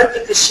livelihood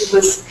because she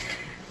was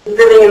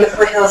living in the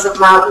foothills of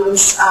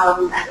mountains,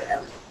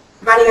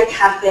 running a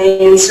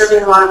cafe and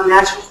serving a lot of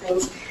natural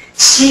things.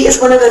 She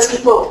is one of those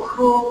people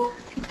who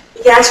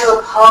began to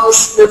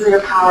oppose nuclear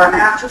power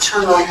after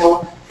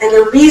Chernobyl. And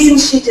the reason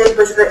she did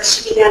was that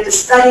she began to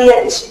study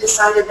it, and she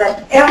decided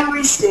that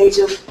every stage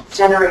of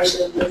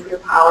generation of nuclear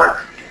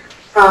power,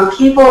 from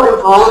people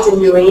involved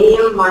in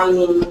uranium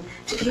mining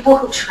to people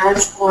who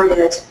transport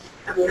it,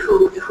 I mean,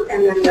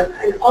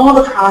 and all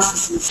the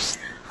processes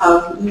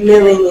of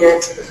milling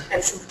it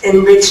and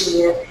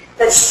enriching it,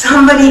 that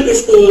somebody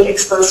is being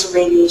exposed to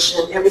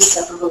radiation every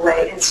step of the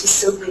way, and she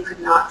simply could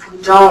not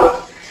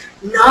condone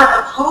not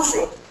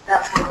opposing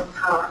that form of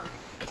power.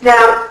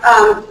 Now,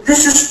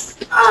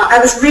 I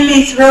was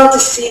really thrilled to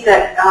see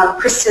that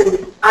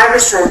Kristen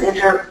Iverson, in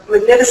her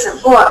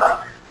magnificent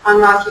book on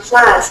Rocky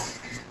Flats,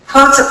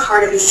 quotes a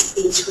part of his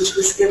speech which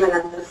was given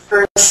at the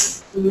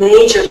first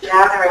major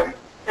gathering.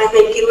 I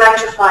think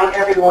electrified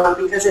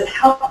everyone because it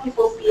helped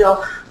people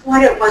feel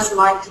what it was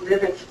like to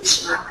live in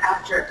Fukushima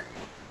after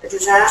the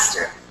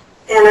disaster.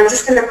 And I'm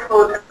just going to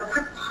quote a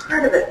quick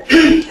part of it,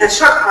 a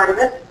short part of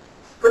it,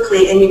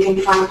 quickly, and you can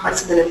find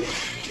parts of it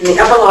in the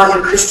epilogue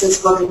in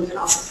Kristen's book, and you can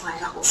also find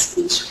the whole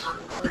speech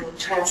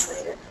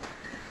translated.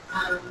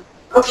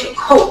 Okay,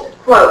 quote,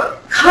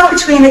 caught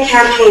between the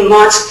campaign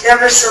launched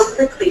ever so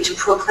quickly to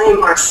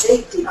proclaim our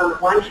safety on the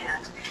one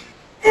hand,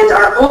 and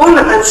our own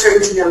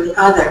uncertainty on the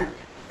other,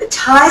 the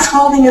ties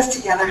holding us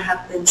together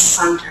have been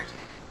sundered.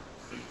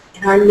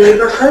 In our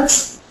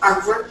neighborhoods,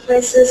 our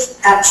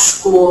workplaces, at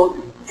school,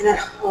 and at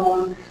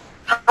home,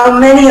 how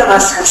many of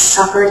us have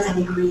suffered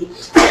and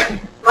grieved.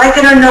 Like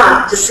it or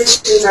not,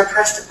 decisions are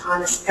pressed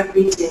upon us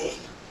every day.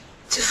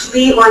 To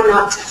flee or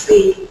not to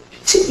flee,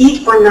 to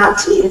eat or not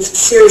to eat, it's a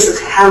series of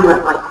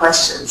Hamlet-like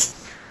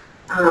questions.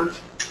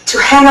 To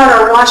hang out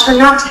our wash or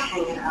not to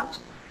hang it out.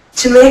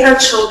 To make our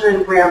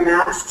children wear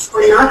masks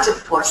or not to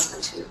force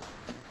them to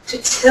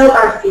till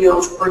our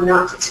fields or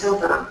not to till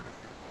them,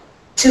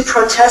 to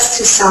protest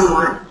to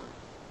someone,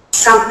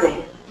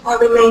 something, or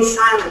remain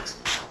silent.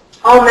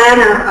 All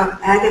manner of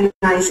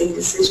agonizing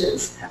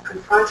decisions have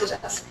confronted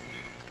us.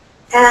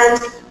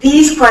 And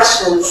these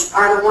questions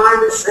are the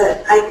ones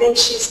that I think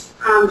she's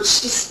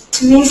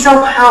to me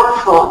so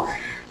helpful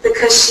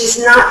because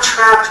she's not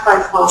trapped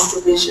by false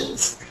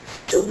divisions.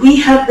 We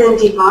have been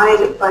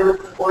divided by the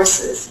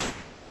forces,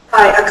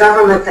 by a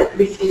government that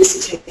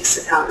refused to take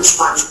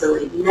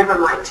responsibility, never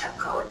mind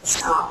TEPCO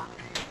itself.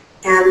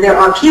 And there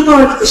are people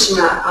in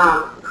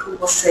Fukushima who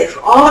will say,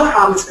 for all the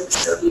problems with the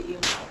Soviet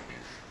Union,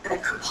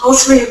 that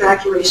compulsory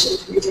evacuation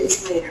 3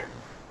 days later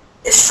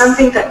is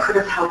something that could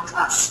have helped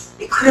us.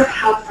 It could have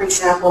helped, for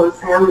example, in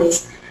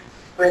families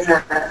where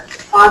the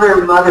father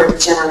and mother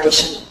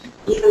generation,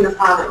 even the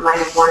father might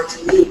have wanted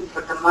to leave,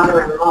 but the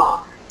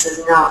mother-in-law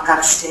says, no, I've got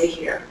to stay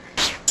here.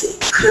 It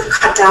could have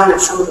cut down on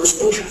some of those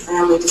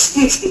intra-family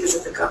disputes because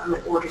if the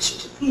government orders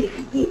you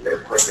to leave. But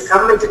of course, the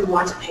government didn't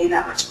want to pay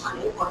that much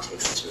money or take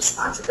such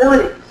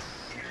responsibility.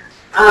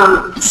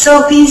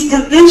 So these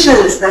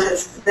divisions that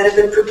have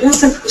been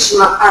produced in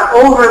Fukushima are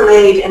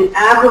overlaid and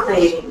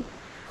aggravating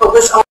what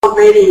was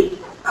already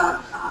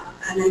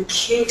an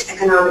acute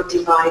economic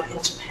divide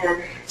in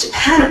Japan.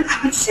 Japan,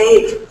 I would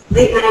say,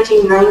 late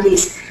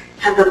 1990s,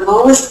 had the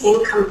lowest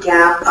income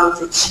gap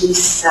of the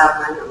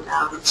G7, and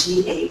now the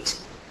G8,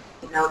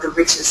 the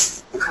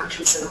richest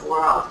countries in the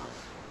world,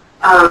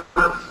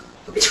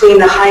 between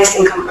the highest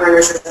income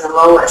earners and the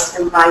lowest.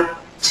 And by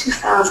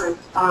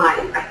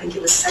 2005, I think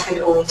it was second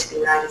only to the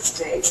United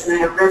States. And I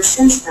have read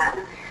since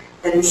then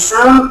that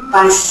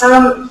by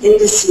some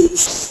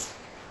indices,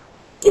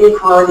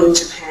 inequality in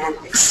Japan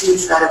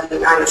exceeds that of the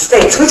United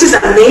States, which is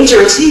a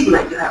major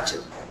achievement, you have to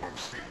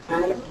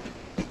admit,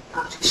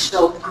 right? To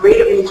show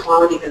greater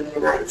inequality than the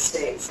United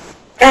States.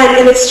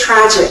 And it's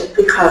tragic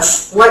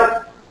because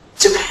what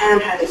Japan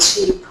had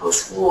achieved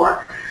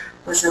post-war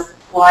was a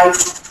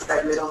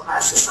widespread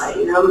middle-class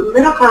society. Now,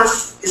 middle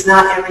class is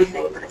not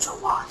everything, but it's a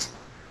lot.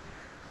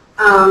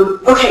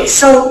 Okay,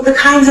 so the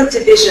kinds of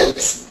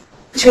divisions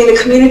between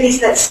the communities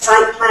that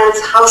site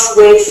plans, house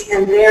waste,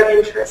 and their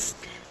interests,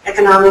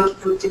 economic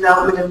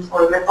development,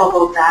 employment,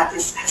 although that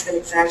has been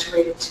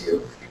exaggerated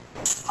too.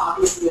 It's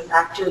obviously a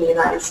factor in the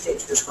United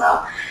States as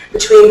well.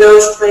 Between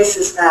those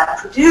places that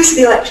produce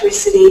the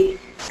electricity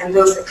and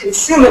those that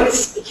consume it,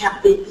 this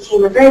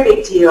became a very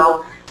big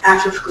deal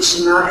after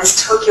Fukushima,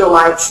 as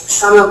Tokyoites,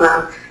 some of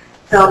them,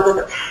 felt with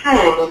a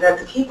pang that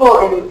the people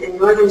in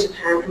northern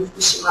Japan and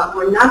Fukushima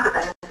were not the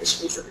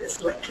beneficiaries of this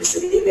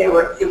electricity.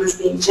 It was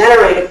being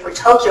generated for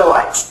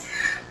Tokyoites,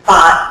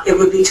 but it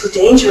would be too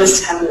dangerous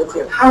to have a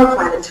nuclear power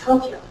plant in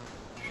Tokyo.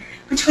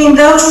 Between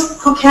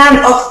those who can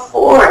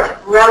afford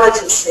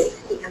relative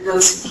safety and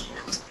those who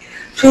can't.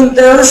 Between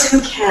those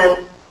who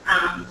can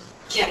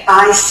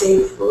buy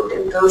safe food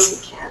and those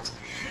who can't.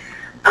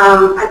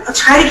 I'll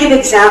try to give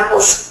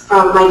examples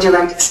from my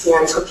direct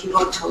experience, what people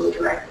have told me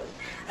directly.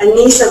 A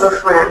niece of a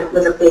friend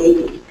with a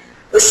baby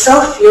was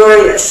so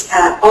furious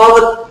at all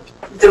the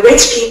the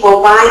rich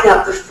people buying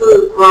up the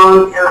food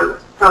grown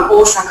from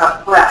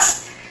Osaka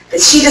West, that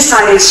she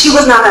decided she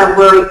was not going to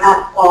worry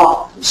at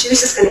all. She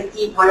was just going to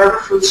eat whatever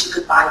food she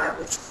could buy that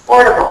was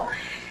affordable.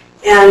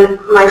 And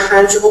my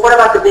friend said, well, what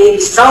about the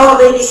babies? She said, oh,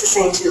 the babies the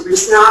same too. We're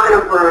just not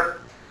going to worry.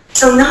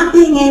 So not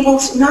being able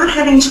to, not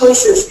having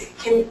choices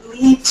can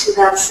lead to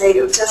that state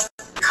of just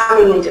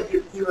coming into,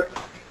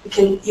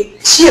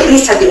 she at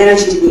least had the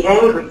energy to be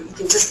angry. You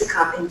can just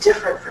become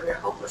indifferent from your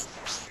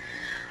hopelessness.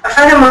 A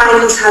friend of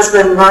mine whose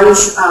husband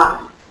runs,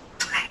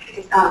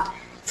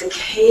 it's a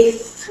K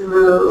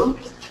through,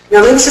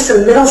 no, maybe it's just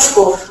a middle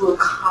school through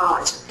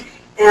college,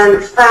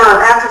 and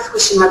found after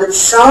Fukushima that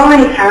so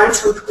many parents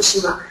from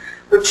Fukushima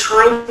were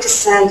trying to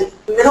send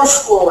middle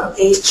school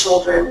aged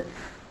children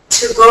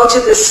to go to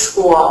this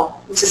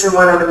school, which is in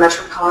one of the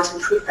metropolitan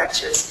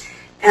prefectures.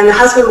 And the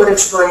husband would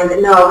explain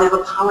that no, we have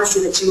a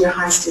policy that junior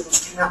high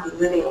students cannot be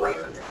living away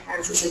from their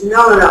parents. He said,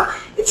 no,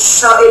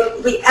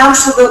 we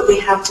absolutely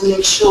have to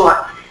make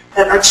sure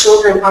that our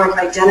children aren't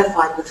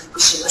identified with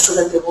Fukushima so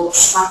that they won't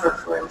suffer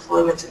for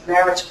employment and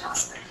marriage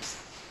prospects.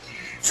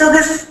 So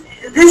this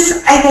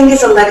I think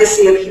is a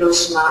legacy of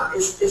Hiroshima,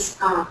 is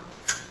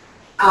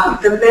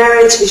the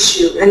marriage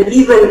issue. And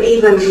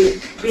even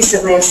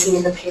recently I've seen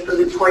in the paper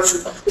reports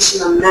of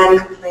Fukushima men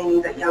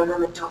complaining that young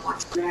women don't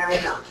want to marry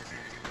them.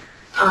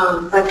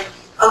 But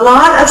a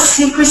lot of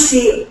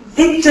secrecy,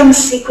 victim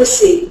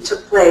secrecy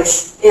took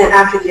place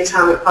after the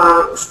atomic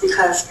bombings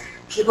because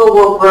people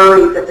were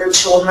worried that their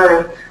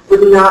children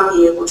would not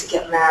be able to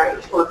get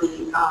married or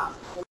be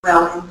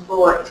well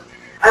employed.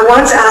 I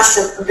once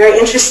asked a very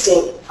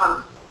interesting,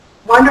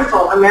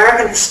 wonderful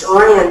American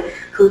historian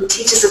who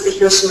teaches at the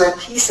Hiroshima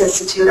Peace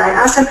Institute, I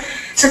asked him,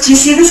 so do you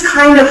see this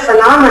kind of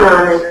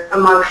phenomenon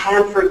among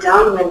Hanford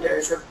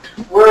downwinders of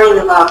worrying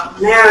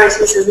about marriage?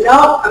 He says,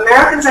 no,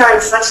 Americans are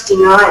in such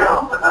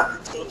denial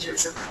about the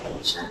dangers of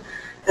Asia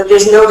that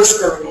there's no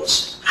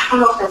discrimination. I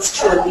don't know if that's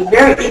true. I'd be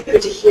very eager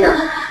to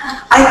hear.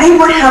 I think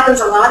what happens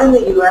a lot in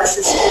the U.S.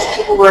 is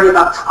people worry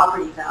about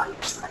property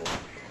values. Right?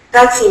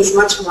 That seems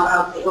much more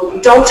out there.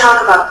 We don't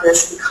talk about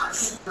this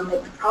because it'll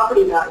make the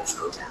property values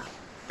go down.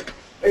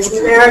 Whereas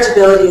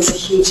marriageability is a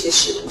huge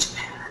issue in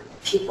Japan.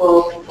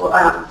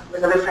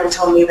 Another friend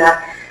told me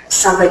that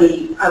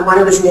one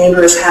of his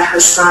neighbors had her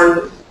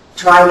son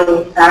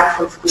driving back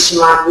from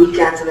Fukushima on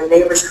weekends, and the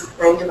neighbors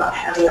complained about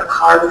having a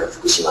car with a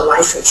Fukushima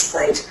license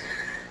plate.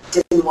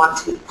 Didn't want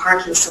to be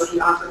parking, so he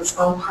offered his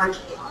own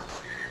parking lot.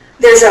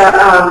 There's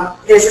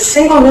a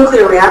single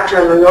nuclear reactor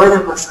on the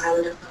northernmost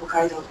island of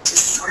Hokkaido, which is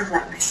sort of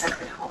like my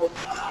second home.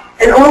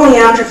 And only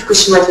after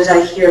Fukushima did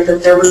I hear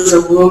that there was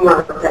a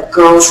rumor that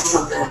girls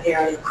from that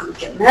area couldn't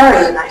get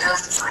married, and I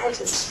asked a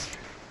scientist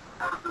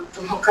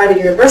from Hokkaido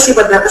University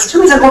whether that was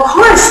true. He said, well, of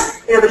course,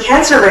 the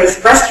cancer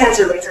rates, breast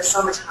cancer rates are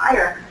so much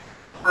higher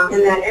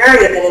in that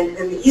area than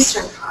in the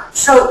eastern part.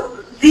 So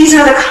these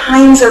are the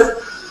kinds of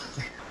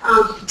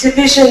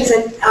divisions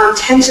and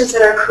tensions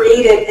that are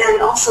created,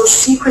 and also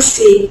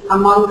secrecy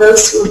among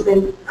those who have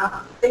been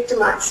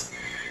victimized.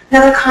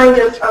 Another kind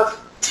of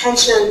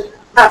tension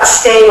about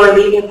staying or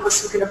leaving, of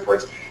course, who can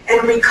afford,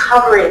 and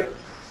recovery.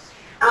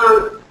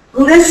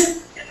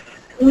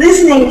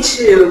 Listening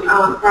to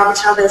Robert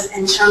Chavez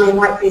and Charmaine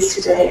Whiteface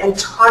today and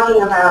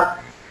talking about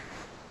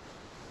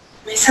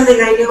something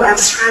I knew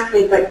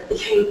abstractly but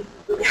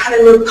had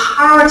a new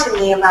power to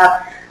me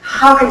about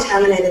how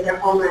contaminated their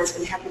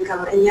homelands have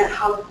become, and yet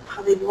how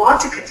they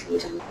want to continue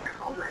to live their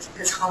homelands,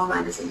 because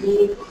homeland is a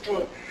meaningful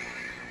thing,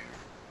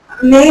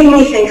 made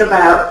me think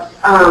about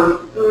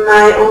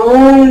my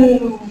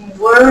own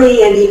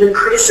worry and even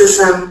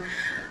criticism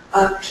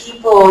of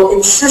people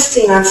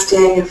insisting on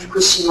staying in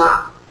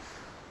Fukushima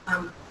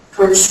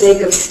for the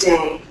sake of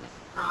staying.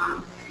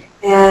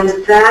 And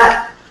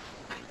that,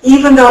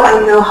 even though I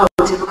know how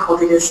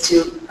difficult it is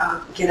to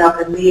get up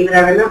and leave, and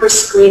I remember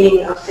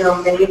screening a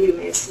film many of you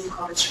may have seen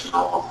called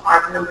Chernobyl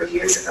Park a number of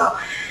years ago,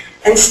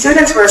 and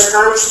students were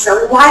astonished,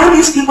 so why do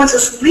these people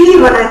just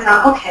leave? And I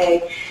thought,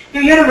 okay,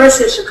 you're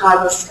University of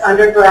Chicago's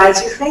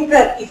undergrads, you think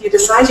that if you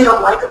decide you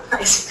don't like a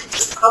place, you can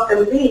just up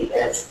and leave.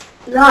 It's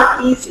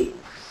not easy,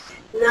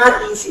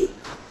 not easy.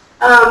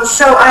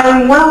 So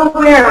I'm well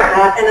aware of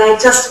that, and I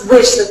just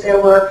wish that there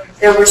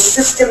were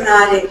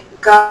systematic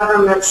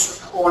government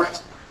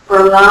support for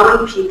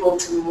allowing people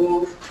to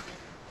move,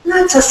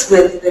 not just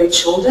with their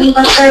children,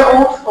 but their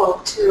old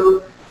folk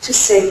to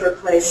safer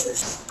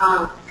places.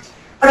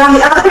 But on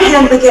the other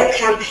hand, we get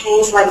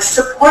campaigns like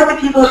support the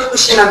people of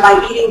Fukushima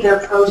by eating their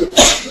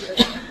produce,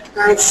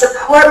 right?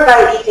 Support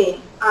by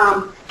eating,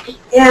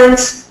 and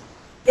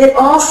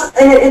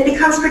it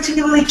becomes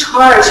particularly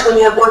charged when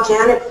you have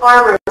organic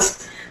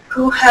farmers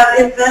who have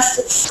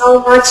invested so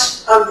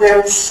much of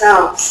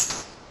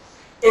themselves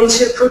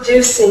into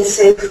producing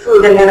safe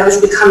food, and then it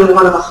was becoming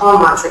one of the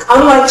hallmarks. Like,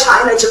 unlike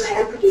China,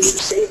 Japan produces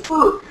safe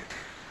food.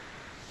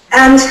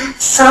 And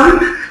some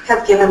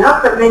have given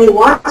up, but many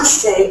want to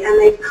stay,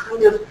 and they've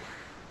kind of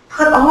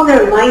put all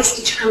their life's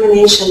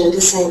determination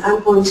into saying,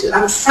 I'm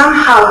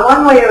somehow,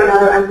 one way or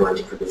another, I'm going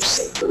to produce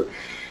safe food.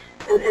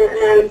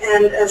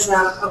 And as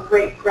a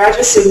great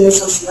graduate student in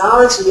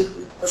sociology,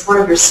 was one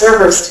of your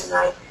servers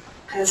tonight,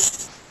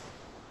 has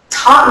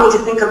taught me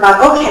to think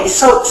about, okay,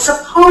 so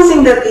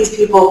supposing that these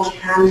people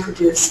can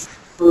produce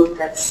food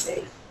that's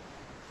safe,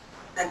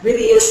 that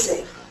really is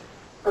safe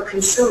for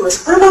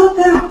consumers, what about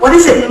them? What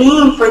does it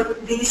mean for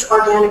these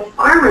organic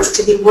farmers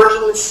to be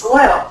working the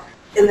soil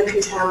in the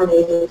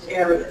contaminated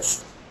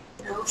areas?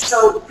 You know,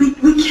 so we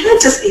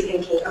can't just be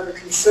thinking of the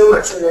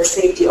consumers and their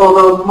safety,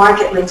 although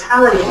market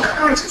mentality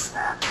encourages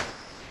that.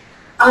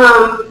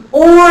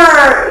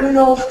 Or, you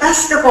know,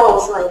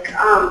 festivals like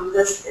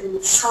this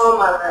in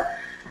Soma,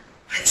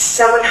 the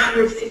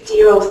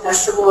 750-year-old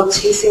festival of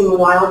chasing the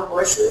wild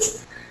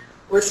horses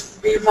was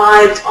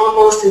revived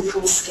almost in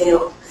full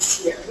scale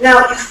this year.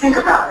 Now, you think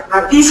about it,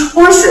 right? These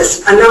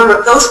horses, a number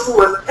of those who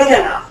were fit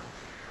enough,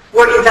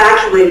 were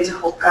evacuated to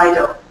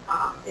Hokkaido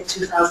in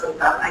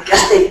 2011. I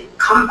guess they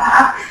come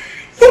back.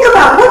 Think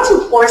about, what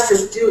do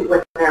horses do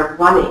when they're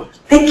running?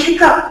 They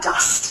kick up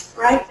dust,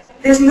 right?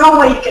 There's no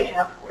way you can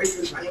have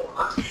horses running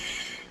along.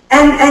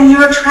 And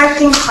you're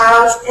attracting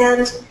crowds,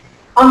 and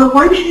on the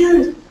one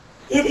hand,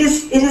 it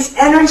is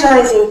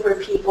energizing for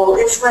people.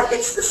 It's like,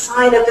 it's the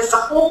sign of this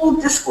whole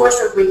discourse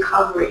of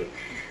recovery,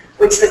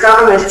 which the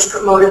government has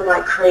promoted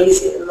like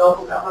crazy, and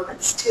local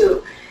governments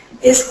too,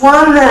 is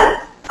one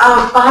that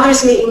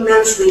bothers me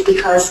immensely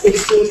because it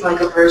seems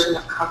like a version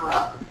of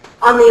cover-up.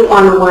 On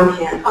the one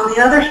hand. On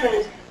the other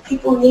hand,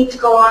 people need to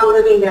go on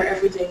living their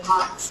everyday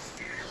lives.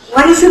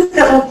 What is it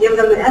that will give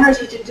them the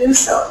energy to do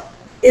so?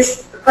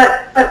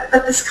 But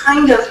this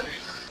kind of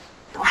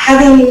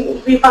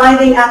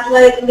reviving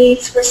athletic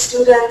meets for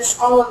students,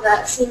 all of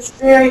that seems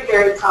very,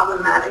 very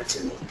problematic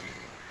to me.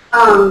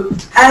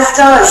 As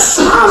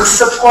does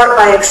support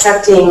by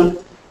accepting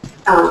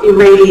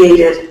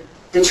irradiated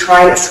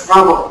detritus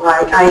rubble,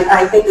 right?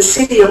 I think the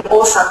city of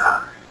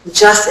Osaka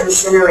just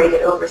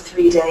incinerated over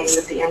 3 days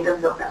at the end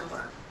of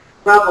November,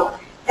 rubble.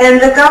 And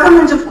the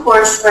government, of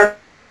course,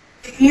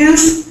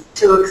 refused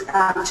to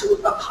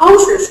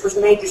oppose this, was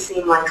made to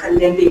seem like a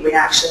NIMBY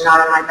reaction,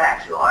 not in my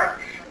backyard.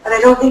 But I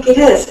don't think it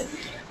is.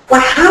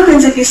 What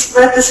happens if you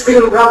spread this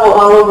rubble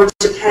all over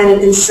Japan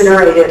and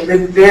incinerate it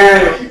with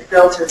varying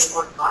filters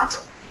or not,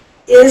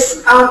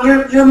 is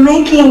you're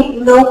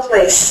making no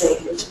place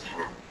safe in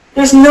Japan.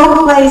 There's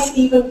no place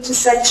even to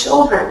send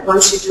children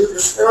once you do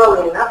this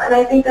thoroughly enough, and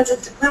I think that's a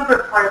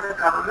deliberate part of the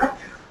government,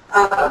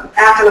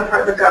 act on the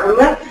part of the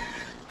government,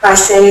 by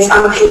saying it's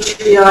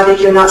unpatriotic,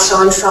 you're not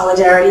showing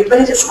solidarity, but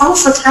it is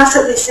also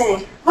tacitly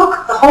saying,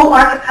 look, the whole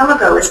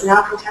archipelago is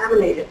now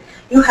contaminated.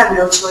 You have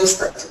no choice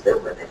but to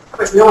live with it. Of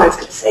course, no one's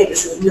going to say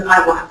this, and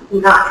I will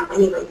not in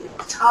any way be able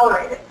to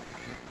tolerate it.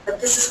 But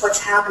this is what's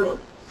happening.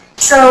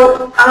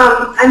 So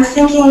I'm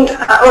thinking,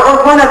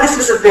 this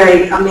was a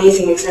very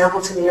amazing example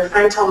to me. A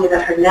friend told me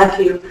that her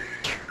nephew,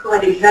 who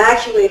had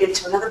evacuated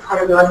to another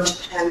part of northern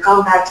Japan,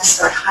 gone back to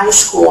start high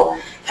school,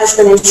 has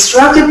been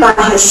instructed by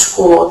his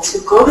school to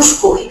go to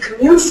school. He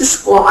commutes to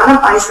school on a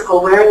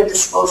bicycle wearing a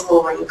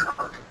disposable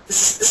raincoat.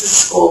 This is a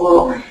school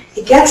rule.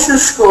 He gets to the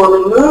school,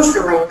 removes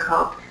the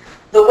raincoat.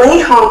 The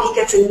way home, he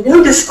gets a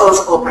new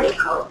disposable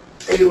raincoat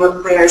that he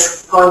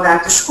wears going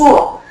back to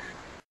school.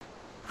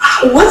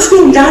 What's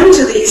being done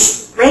to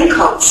these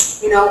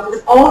raincoats, you know,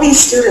 with all these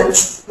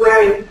students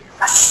wearing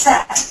a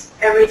set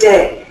every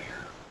day?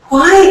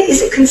 Why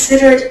is it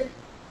considered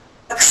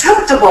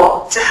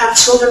acceptable to have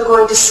children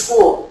going to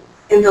school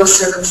in those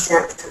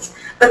circumstances?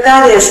 But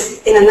that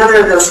is, in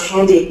another of those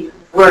handy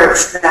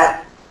words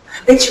that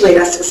habituate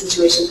us to a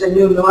situation, the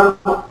new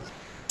normal.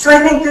 So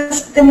I think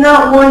the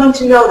not wanting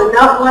to know, the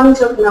not wanting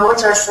to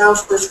acknowledge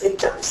ourselves as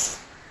victims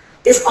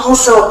is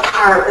also a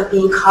part of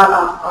being caught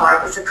off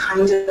guard. It's a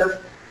kind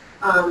of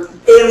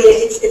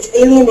it's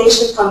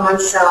alienation from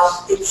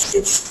oneself.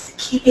 It's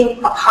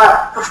keeping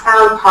a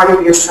profound part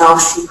of yourself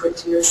secret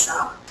to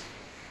yourself.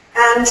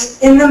 And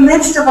in the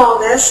midst of all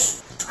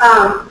this,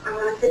 I'm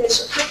going to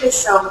finish quickly,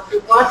 so if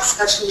you want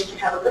discussion, you can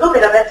have a little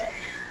bit of it.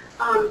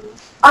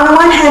 On the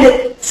one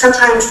hand,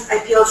 sometimes I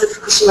feel as if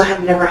Fukushima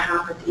had never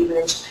happened, even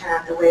in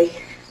Japan, the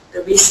way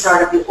the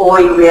restart of the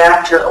Oi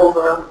reactor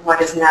over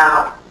what is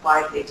now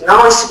widely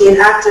acknowledged to be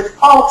an active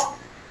fault.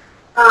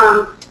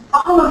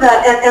 All of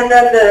that, and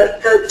then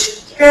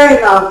the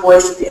very loud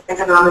voice that the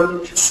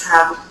economic interests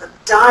have, the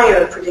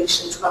dire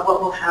predictions about what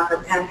will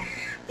happen. And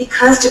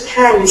because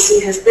Japan, you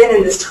see, has been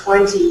in this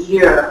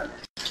 20-year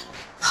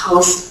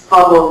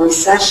post-bubble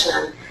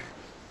recession,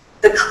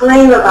 the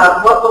claim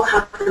about what will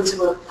happen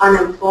to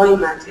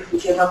unemployment if we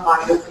give up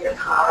on nuclear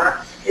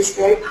power is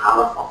very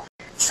powerful.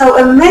 So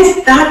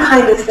amidst that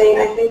kind of thing,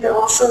 I think there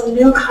are also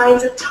new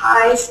kinds of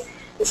ties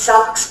and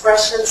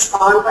self-expression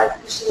spawned by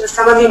Fukushima.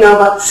 Some of you know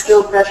about the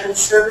Skilled Veteran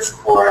Service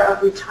Corps of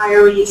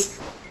retirees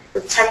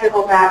with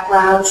technical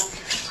backgrounds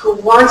who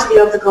want to be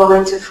able to go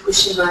into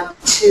Fukushima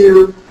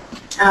to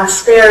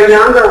spare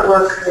younger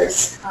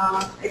workers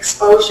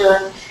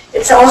exposure.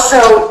 It's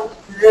also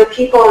the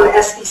people in the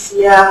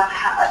SPCF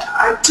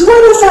are doing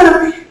this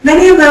out of,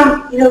 many of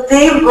them, you know,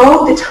 they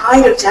rode the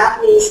tide of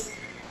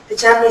the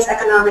Japanese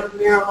economic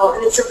miracle,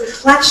 and it's a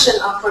reflection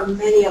of, for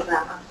many of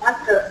them,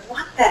 of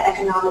what that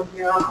economic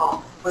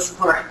miracle was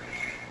worth.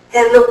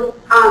 And the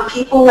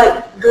people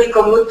like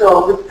Ruiko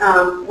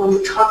Muto, when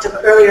we talked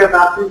earlier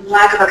about the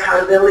lack of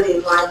accountability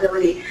and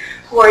liability,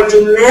 who are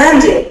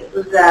demanding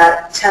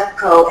that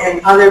TEPCO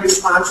and other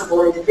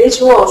responsible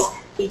individuals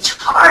be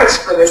charged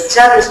for this. The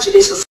Japanese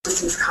judicial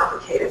system is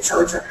complicated, so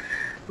it's a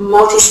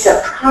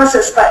multi-step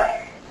process.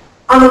 But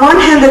on the one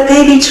hand, that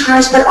they be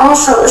charged, but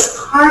also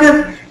as part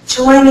of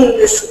joining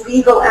this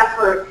legal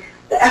effort,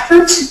 the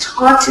effort to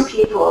talk to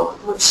people,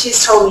 what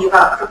she's told me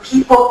about, from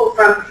people who,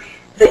 from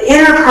the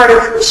inner part of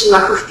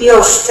Fukushima, who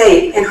feel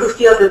safe and who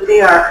feel that they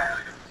are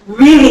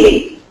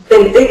really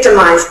been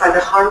victimized by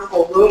the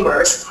harmful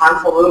rumors,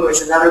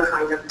 another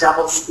kind of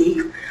double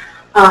speak,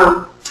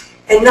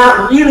 and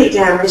not really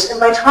damaged, and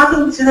by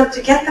talking to them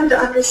to get them to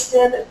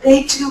understand that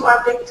they too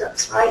are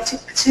victims, right?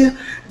 To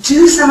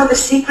do some of the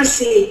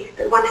secrecy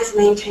that one has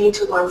maintained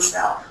to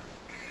oneself.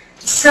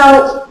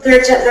 So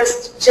there's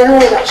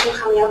general election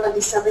coming up on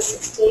December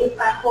 16th.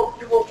 I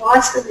hope you will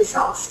watch the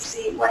results to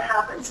see what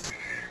happens.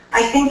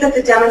 I think that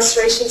the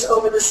demonstrations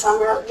over the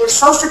summer were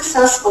so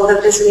successful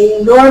that there's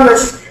an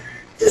enormous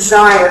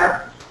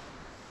desire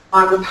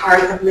on the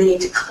part of many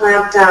to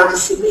clamp down, to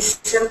see we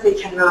simply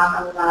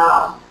cannot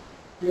allow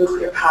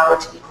nuclear power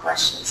to be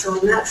questioned. So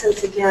in that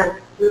sense, again,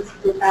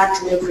 we're back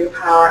to nuclear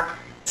power.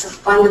 It's a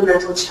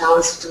fundamental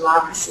challenge to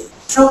democracy.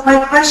 So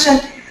my question,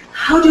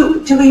 how do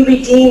we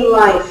redeem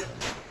life,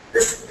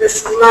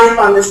 this life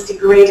on this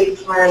degraded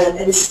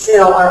planet, and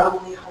still our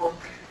only home?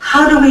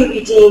 How do we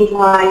redeem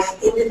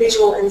life,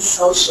 individual and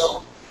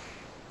social,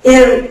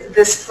 in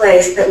this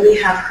place that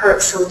we have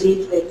hurt so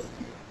deeply?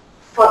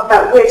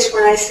 But which,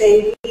 when I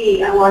say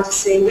we, I want to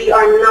say we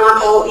are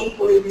not all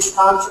equally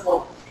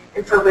responsible,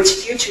 and for which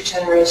future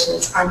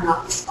generations are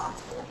not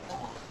responsible at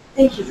all.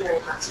 Thank you very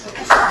much.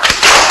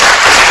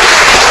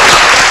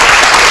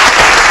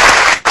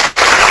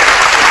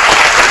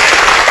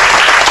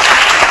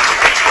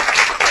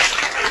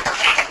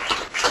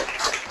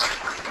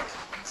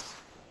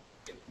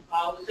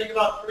 We'll take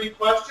about 3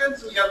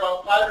 questions. We got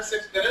about 5 or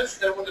 6 minutes.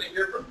 Then we're going to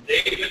hear from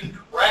David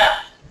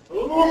Kraft.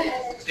 Ooh,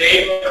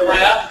 David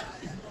Kraft.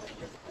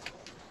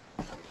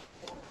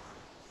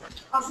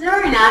 Is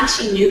there an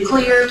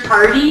anti-nuclear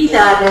party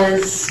that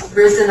has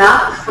risen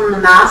up from the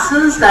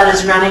masses that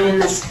is running in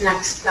this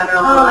next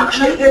federal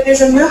election?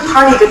 There's a new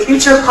party, the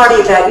Future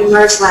Party, that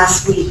emerged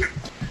last week.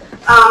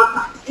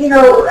 You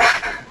know,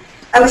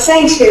 I was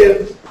saying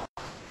to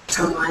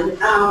someone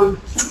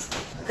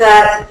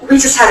that we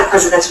just had a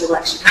presidential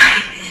election,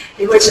 right?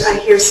 In which I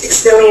hear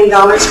 $6 billion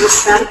was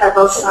spent by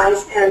both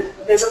sides, and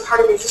there's a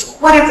part of me that says,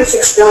 what if the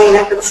 $6 billion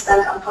had been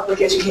spent on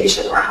public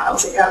education or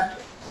housing,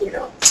 you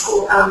know,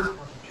 school,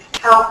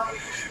 health?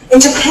 In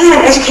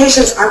Japan,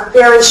 educations are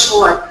very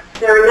short.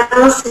 They're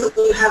announcing that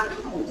you have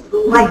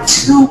like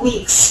 2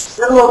 weeks,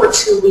 a little over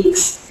 2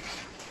 weeks.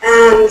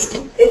 And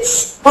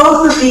it's,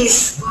 both of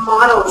these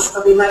models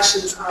of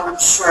elections are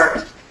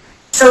absurd.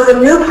 So the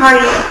new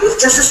party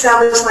was just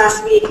established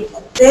last week.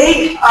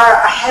 They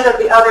are ahead of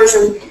the others,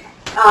 and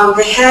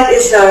the head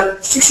is a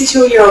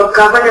 62-year-old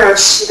governor of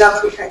Shiga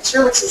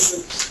Prefecture, which is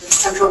in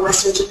central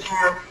western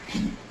Japan.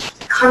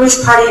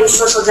 Communist Party and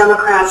Social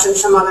Democrats and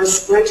some other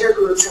splinter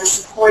groups are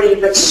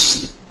supporting, but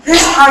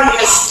this party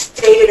has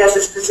stated as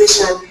its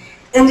position,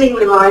 ending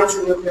reliance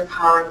on nuclear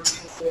power in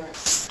 10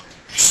 years.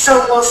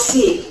 So we'll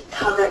see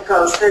how that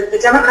goes. The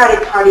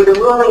Democratic Party, the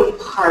ruling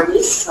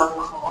party,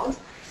 so-called,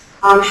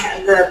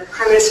 the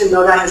Prime Minister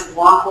Noda has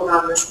waffled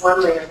on this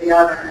one way or the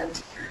other,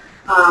 and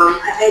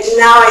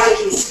now I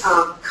think he's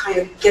kind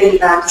of getting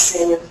back to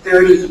saying in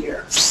 30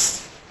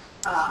 years.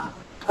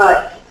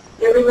 But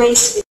it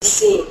remains to be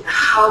seen.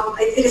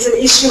 It is an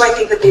issue I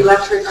think that the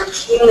electorate are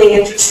keenly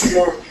interested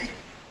in,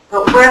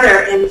 but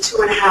whether in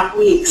 2.5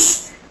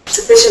 weeks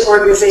sufficient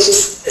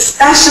organizations,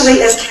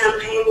 especially as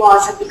campaign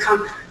laws have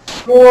become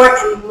more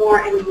and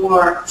more and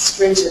more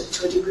stringent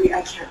to a degree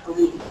I can't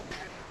believe.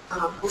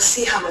 We'll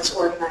see how much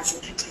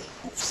organizing can take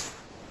place.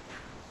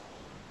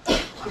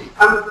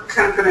 I'm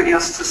kind of going to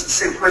ask this the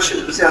same question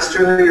that was asked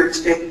earlier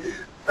today.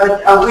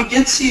 But we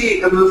did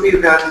see a movie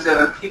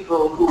about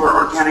people who were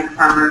organic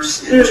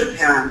farmers in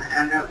Japan,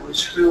 and it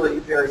was really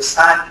very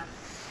sad.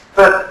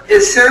 But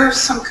is there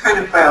some kind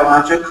of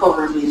biological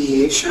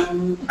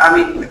remediation? I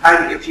mean,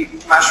 if you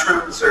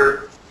mushrooms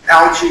or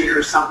algae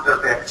or something, or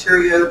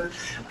bacteria,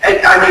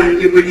 I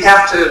mean, you would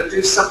have to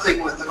do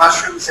something with the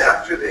mushrooms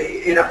after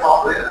they ate up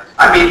all the.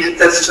 I mean,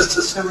 that's just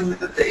assuming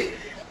that they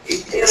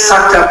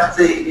sucked up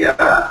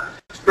the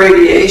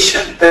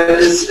radiation, but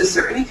is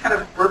there any kind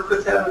of work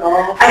with that at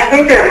all? I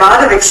think there are a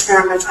lot of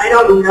experiments. I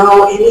don't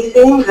know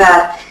anything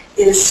that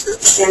is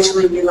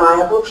substantially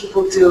reliable.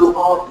 People do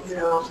all, you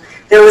know,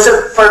 there was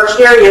for a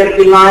period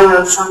relying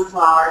on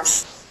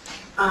sunflowers,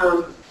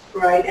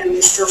 right, and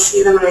we still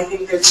see them, and I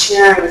think they're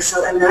cheering,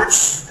 so, and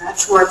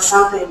that's worth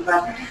something,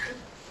 but,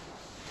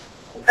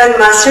 and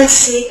mustard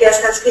seed,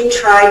 yes, that's being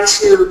tried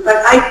too,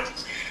 but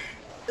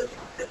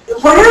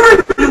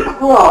whatever you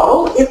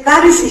grow, if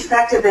that is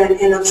effective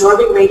in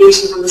absorbing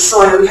radiation from the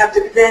soil, you have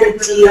to then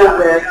deal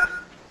with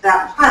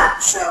that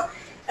plant. So,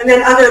 and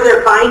then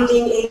they're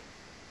binding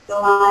the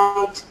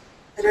light,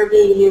 that are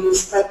being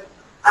used, but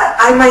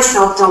I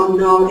myself don't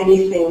know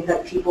anything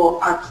that people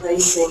are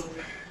placing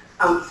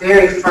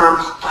very firm,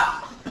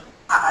 well,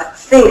 I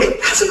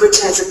think has a good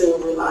chance of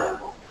being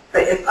reliable.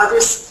 But if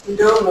others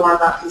know more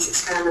about these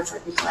experiments,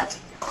 I'd be glad to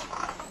hear.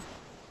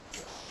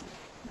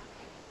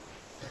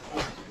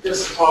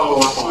 Just to follow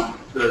up on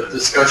the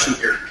discussion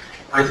here,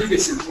 I think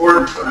it's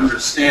important to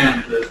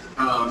understand that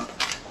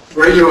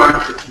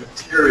radioactive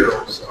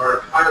materials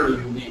are highly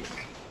unique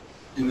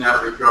in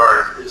that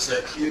regard, is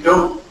that you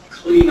don't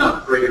clean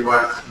up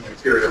radioactive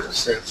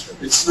materials.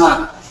 It's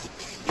not,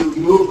 you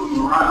move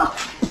them around.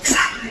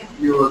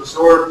 You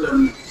absorb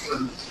them,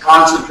 and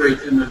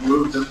concentrate them, and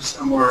move them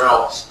somewhere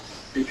else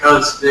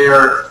because they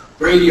are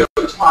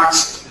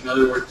radiotoxic. In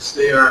other words,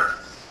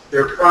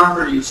 their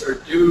properties are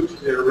due to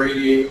their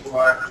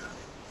radioactive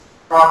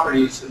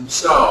properties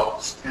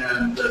themselves,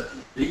 and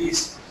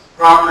these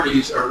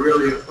properties are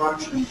really a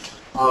function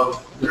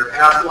of their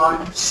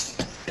half-lives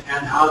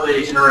and how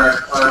they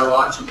interact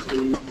biologically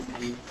in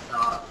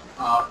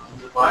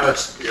the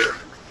biosphere.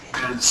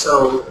 And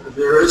so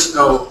there is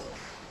no,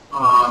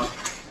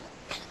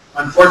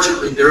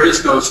 unfortunately, there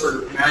is no sort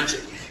of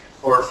magic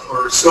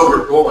or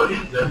silver bullet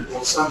that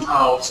will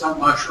somehow, some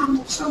mushroom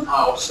will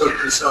somehow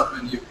soak this up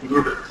and you can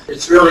move it.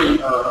 It's really,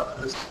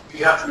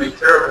 you have to make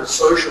terrible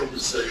social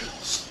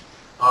decisions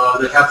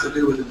that have to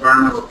do with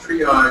environmental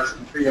triage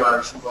and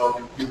triage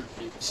involving human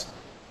beings.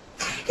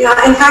 Yeah,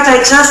 in fact, I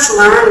just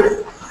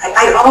learned,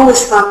 I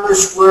always thought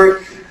this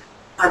word,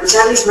 the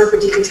Japanese word for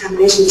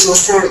decontamination,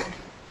 josen,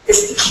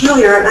 is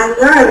peculiar, and I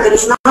learned that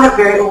it's not a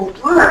very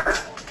old word.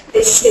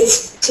 It's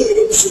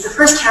the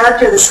first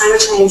character, the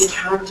Sino-Chinese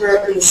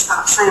character is,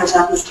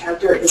 Sino-Japanese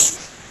character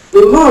is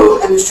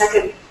remove, and the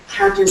second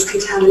character is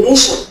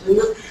contamination.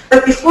 Remove.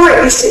 But before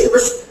this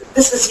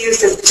was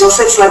used as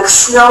josen, it's like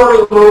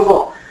snow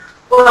removal.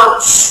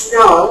 Well,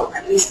 snow,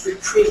 at least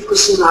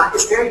pre-Fukushima,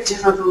 is very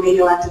different from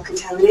radioactive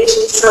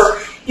contamination. So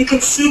you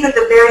can see that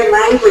the very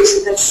language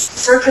that's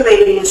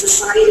circulating in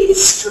society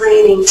is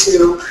straining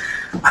to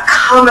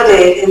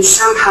accommodate and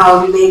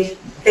somehow make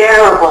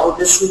bearable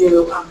this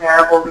new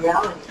unbearable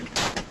reality.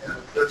 Yeah,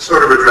 that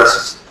sort of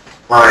addresses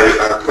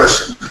my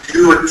question. Could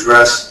you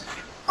address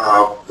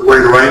the way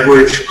the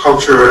language,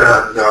 culture,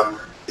 and the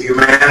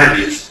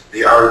humanities,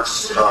 the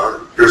arts,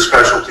 your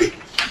specialty,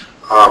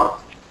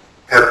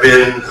 have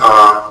been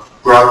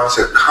brought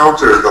to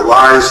counter the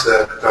lies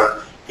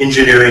that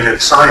engineering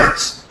and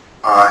science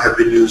have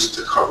been used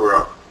to cover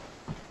up?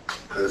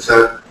 Is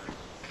that?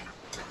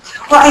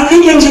 Well, I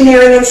think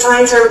engineering and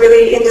science are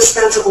really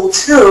indispensable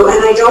too,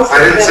 and I don't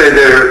think I didn't say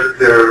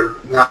they're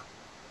not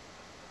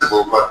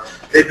indispensable, but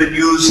they've been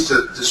used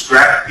to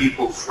distract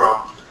people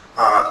from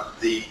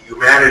the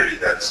humanity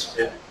that's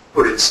been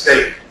put at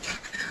stake.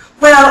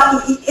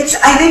 Well,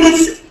 I think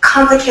it's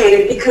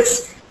complicated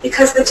because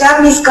the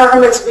Japanese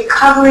government's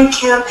recovery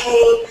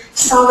campaign,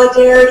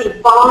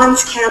 solidarity,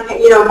 bonds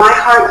campaign, my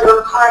heart,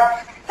 your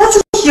heart, that's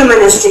a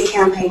humanistic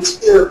campaign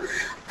too.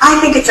 I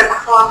think it's a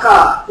crock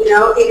up,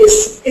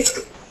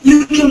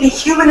 you can be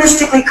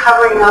humanistically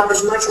covering up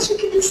as much as you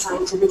can be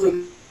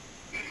scientifically.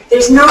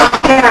 There's no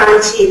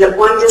guarantee that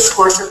one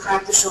discourse or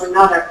practice or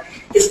another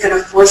is going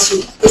to force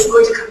you, is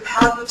going to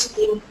compel you to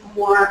be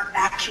more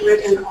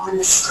accurate and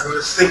honest. I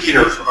was thinking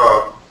of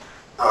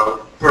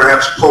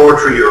perhaps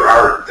poetry or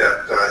art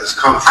that has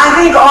come from...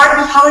 I think art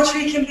and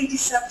poetry can be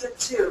deceptive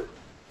too.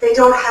 They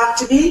don't have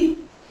to be,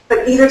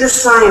 but neither does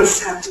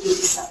science have to be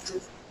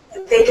deceptive.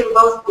 They can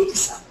both be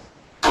deceptive.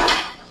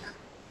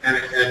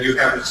 And you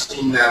haven't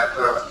seen that,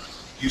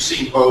 you've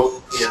seen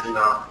both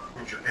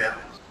in Japan?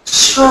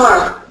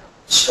 Sure,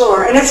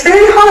 sure. And it's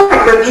very hard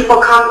when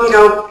people come, a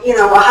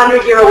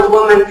 100-year-old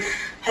woman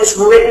has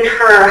written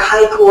her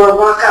haiku or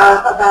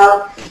waka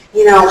about,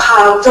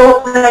 how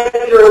don't let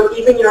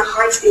even your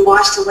hearts be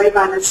washed away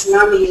by the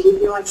tsunami.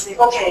 And you say,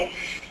 okay,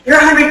 you're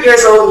 100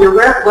 years old and you're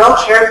well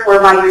cared for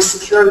by your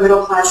secure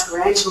middle-class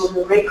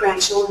grandchildren,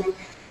 great-grandchildren,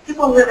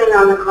 people living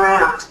on the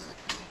ground,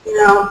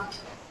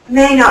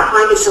 may not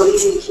find it so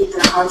easy to keep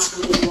their hearts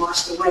from being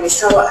washed away.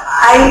 So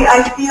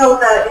I feel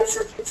that it's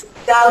a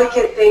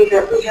delicate thing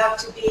that we have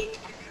to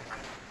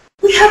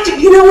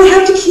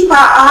keep our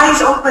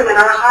eyes open and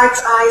our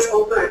heart's eyes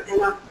open.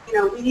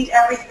 And, we need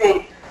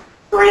everything.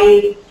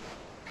 Brain,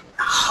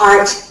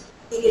 heart,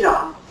 we need it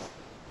all.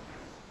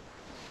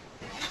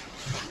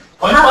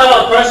 One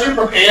final question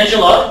from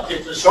Angela.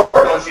 It's a short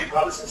one, she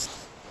promises.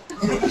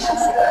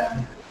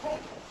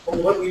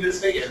 What do you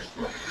just say here?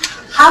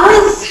 How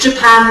is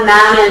Japan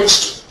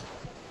managed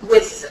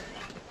with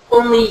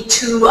only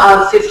 2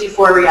 of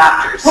 54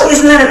 reactors? Well,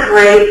 isn't that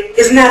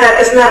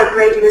a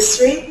great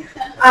mystery?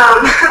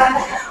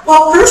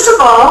 Well, first of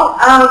all,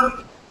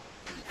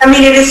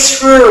 it is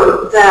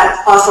true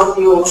that fossil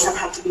fuels have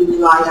had to be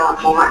relied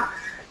on more.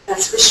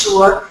 That's for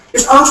sure.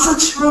 It's also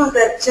true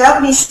that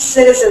Japanese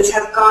citizens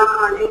have gone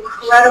on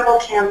incredible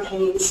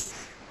campaigns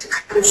to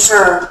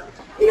conserve.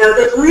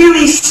 They've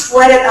really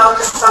sweated out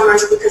the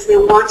summers because they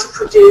want to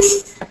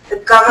produce the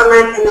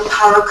government and the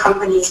power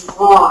companies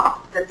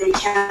wrong, that they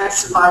can't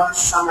survive the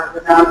summer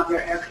without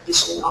their air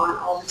conditioning on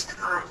all the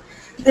time.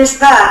 there's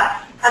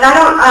that. And I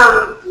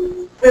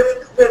don't,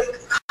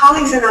 with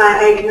colleagues and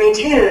I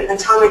maintain an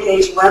Atomic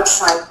Age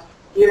website,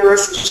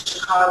 University of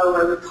Chicago,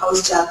 where we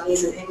post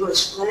Japanese and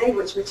English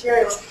language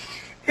materials.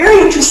 Very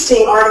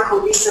interesting article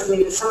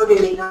recently that some of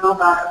you may know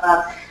about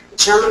the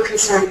German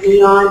concern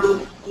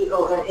E.ON,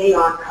 E-O-N,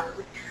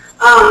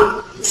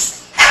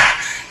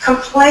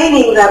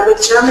 complaining that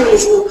with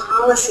Germany's new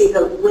policy,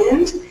 the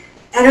wind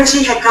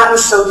energy had gotten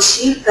so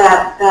cheap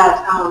that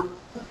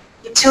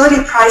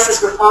utility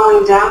prices were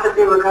falling down, that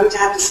they were going to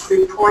have to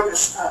report a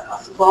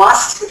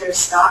loss to their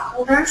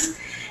stockholders.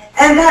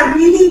 And that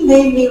really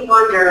made me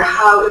wonder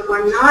how, if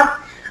we're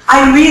not,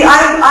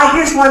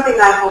 here's one thing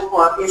I hope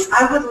for, is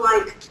I would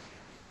like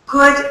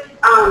good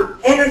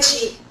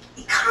energy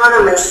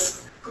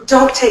economists who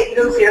don't take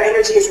nuclear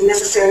energy as a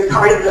necessary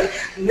part of the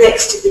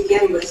mix to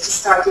begin with, to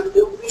start to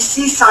do. We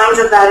see signs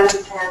of that in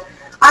Japan.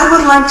 I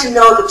would like to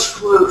know the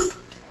truth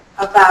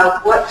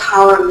about what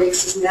power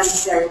mix is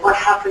necessary, what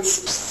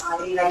happens to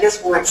society, and I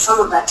guess we'll learn some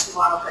of that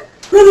tomorrow, but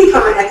really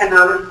from an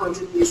economic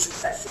point of view,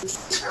 success is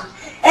the term.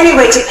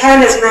 Anyway,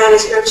 Japan has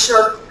managed, and I'm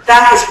sure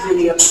that has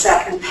really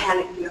upset and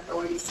panicked the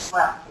authorities as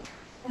well.